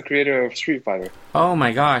 Who is the creator of Street Fighter? Oh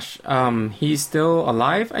my gosh. He's still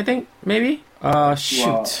alive, I think, maybe? Shoot.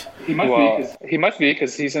 Well, he must be Well, 'cause he must be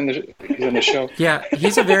because he's in the show. Yeah,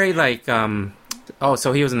 he's a very like oh,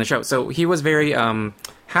 so he was in the show. So he was very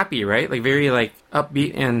happy, right? Like very like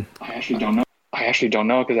upbeat and I actually don't know. I actually don't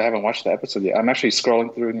know because I haven't watched the episode yet. I'm actually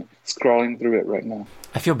scrolling through it right now.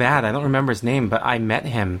 I feel bad. I don't remember his name, but I met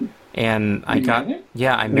him and I You got met him?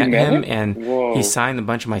 I met met him him? and Whoa. he signed a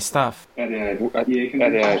bunch of my stuff. At EA At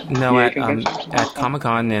convention? No, EA at convention? at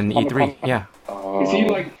Comic-Con and E3. Comic-Con. Yeah.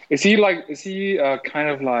 Is he kind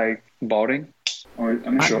of like balding? Or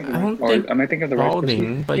I'm not I sure. don't Or think am I thinking of the right person?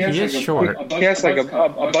 balding, but He he has is like short. He has like a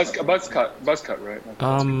buzz cut. buzz cut, right?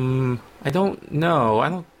 I don't know. I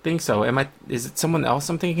don't think so. Is it someone else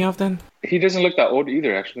I'm thinking of then? He doesn't look that old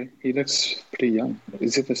either. Actually, he looks pretty young.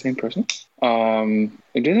 Is it the same person?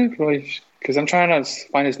 It didn't really because I'm trying to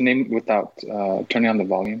find his name without turning on the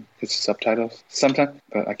volume. His subtitles sometimes,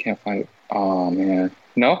 but I can't find it. Oh man,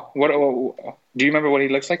 no. What? Do you remember what he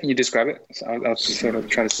looks like? Can you describe it? So I'll sort of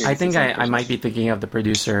try to see. if I it's think the same I person. might be thinking of the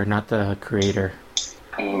producer, not the creator.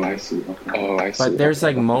 Oh, I see. Okay. Oh, I see. But there's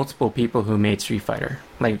like multiple people who made Street Fighter.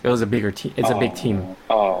 Like it was a bigger team. It's a big team.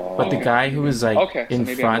 Oh, But the guy who was like Okay, so in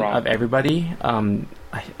maybe I'm front wrong. of everybody, I'm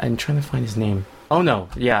trying to find his name. Oh no,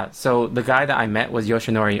 yeah. So the guy that I met was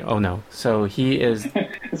Yoshinori Ono. So he is,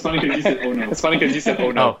 It's funny because you said, oh no. It's funny because you said,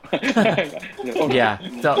 "Oh no." yeah.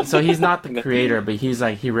 So he's not the creator, but he's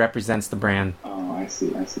like he represents the brand. Oh, I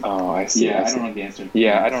see. Oh, I see. Yeah, I I see. don't know the answer.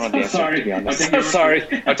 Yeah, I don't know the answer. Sorry. To be honest. I'll take your word for Sorry,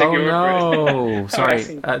 it. I'll take Oh your word for it. no, sorry.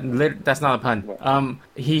 see. That's not a pun.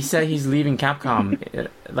 He said he's leaving Capcom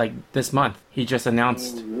like this month. He just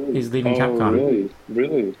announced Oh, really? he's leaving Oh, Capcom.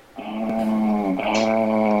 really? Oh,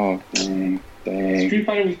 Oh, dang. Street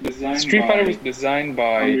Fighter was designed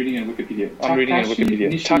by. I'm reading in Wikipedia. reading in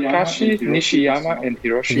Wikipedia. Takashi Nishiyama and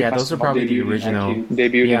Hiroshi Yeah, those are probably the Debuted in original. arcades.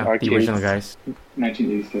 debuted in Yeah, arcades. the original guys.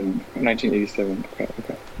 1987. 1987. Okay.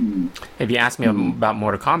 If you ask me about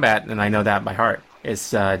Mortal Kombat, then I know that by heart.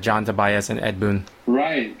 It's John Tobias and Ed Boon.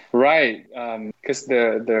 Right. Right. Because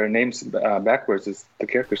their names backwards is the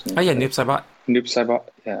character's name. Oh yeah, Noob Saibot. Noob Saibot.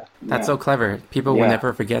 Yeah. That's Yeah. so clever. People will Yeah.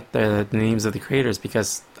 never forget the names of the creators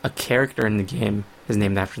because a character in the game is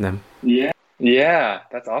named after them. Yeah. Yeah.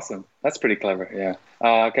 That's awesome. That's pretty clever. Yeah.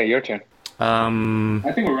 Okay, your turn.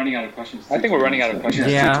 I think we're running out of questions. I think we're running out of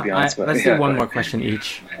questions. Yeah, to be honest, but let's yeah, do one but- more question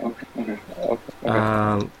each. Okay.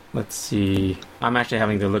 Okay. Let's see. I'm actually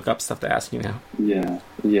having to look up stuff to ask you now. Yeah.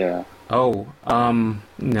 Yeah. Oh,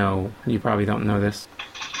 no, you probably don't know this.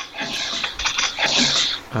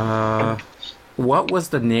 What was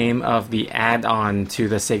the name of the add-on to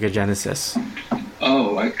the Sega Genesis?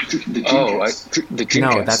 Oh, the Dreamcast. The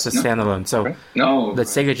Dreamcast. No, that's a standalone. So Right? No. the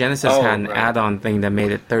Sega Genesis Oh, had an right. add-on thing that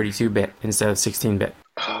made it 32-bit instead of 16-bit.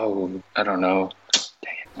 Oh, I don't know.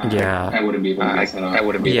 Yeah. I wouldn't be able to guess that. I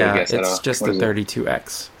wouldn't be able Yeah, to guess at all. it's just What the is it?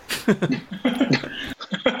 32X.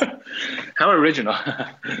 How original.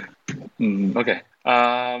 Okay.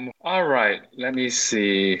 All right. Let me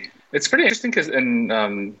see. It's pretty interesting because in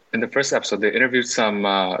the first episode they interviewed some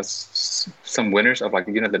winners of like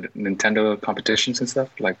the Nintendo competitions and stuff,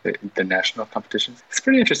 like the national competitions. It's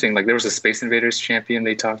pretty interesting. Like there was a Space Invaders champion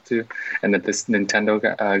they talked to, and then this Nintendo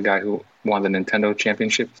guy who won the Nintendo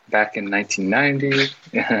championship back in 1990.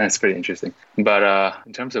 Yeah, it's pretty interesting. But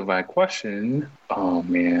in terms of my question, oh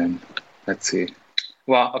man, let's see.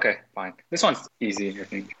 Well, okay, fine. This one's easy, I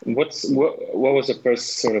think. What was the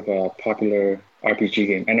first sort of popular RPG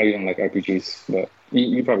game? I know you don't like RPGs, but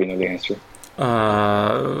you probably know the answer.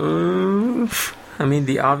 I mean,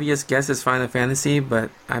 the obvious guess is Final Fantasy, but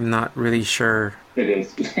I'm not really sure. It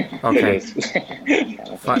is. Okay.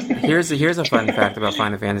 It is. Here's a fun fact about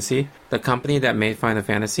Final Fantasy. The company that made Final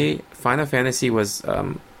Fantasy was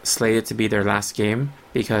slated to be their last game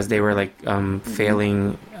because they were like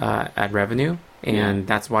failing at revenue. And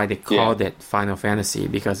that's why they called it Final Fantasy,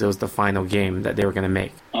 because it was the final game that they were going to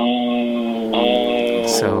make.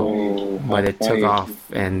 But it took off,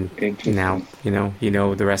 and now you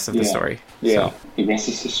know the rest of the story. Yeah, so. The rest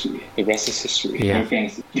is history. Yeah.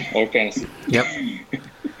 Or fantasy. Yep.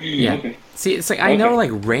 Yeah. Okay. See, it's like I know like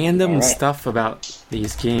random stuff about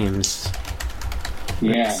these games.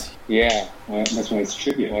 Yeah. Well, that's why it's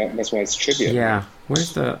trivia. Yeah.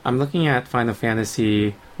 I'm looking at Final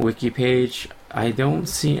Fantasy wiki page. I don't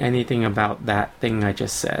see anything about that thing I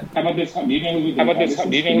just said. How about this? Do you know who the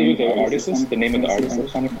artist is? The name of the artist of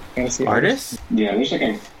Final Fantasy? Artist? Yeah, there's like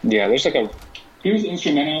a. He was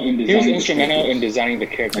instrumental in designing the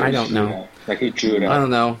character. I don't know. Like he drew it out. I don't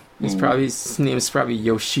know. His name is probably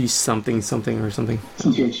Yoshi something or something.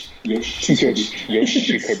 Yoshi.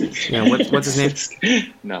 Yeah. What's his name?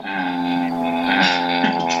 No.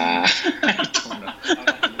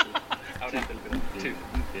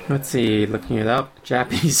 Let's see. Looking it up.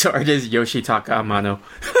 Japanese artist Yoshitaka Amano.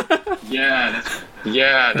 Yeah,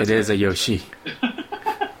 it is a Yoshi.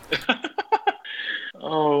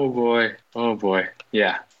 Oh boy.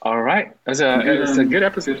 Yeah. All right. It's a good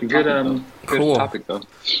episode. Good topic though.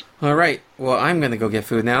 All right. Well, I'm gonna go get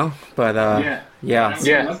food now. But yeah.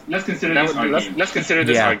 Let's consider this our game. Let's consider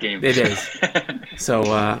this our game. It is. So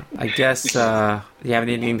I guess do you have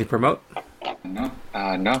anything to promote? No.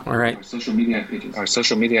 No. All right. Our social media pages.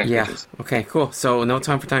 Yeah. Okay. Cool. So no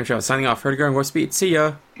time for time show. Signing off. Herdiger and Warp Speed. See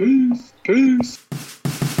ya. Peace.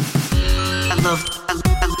 I loved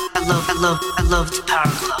Power Glove.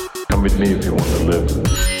 Come with me if you want to live.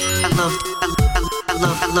 I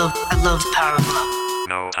loved Power Glove.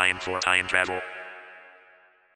 No time for time travel.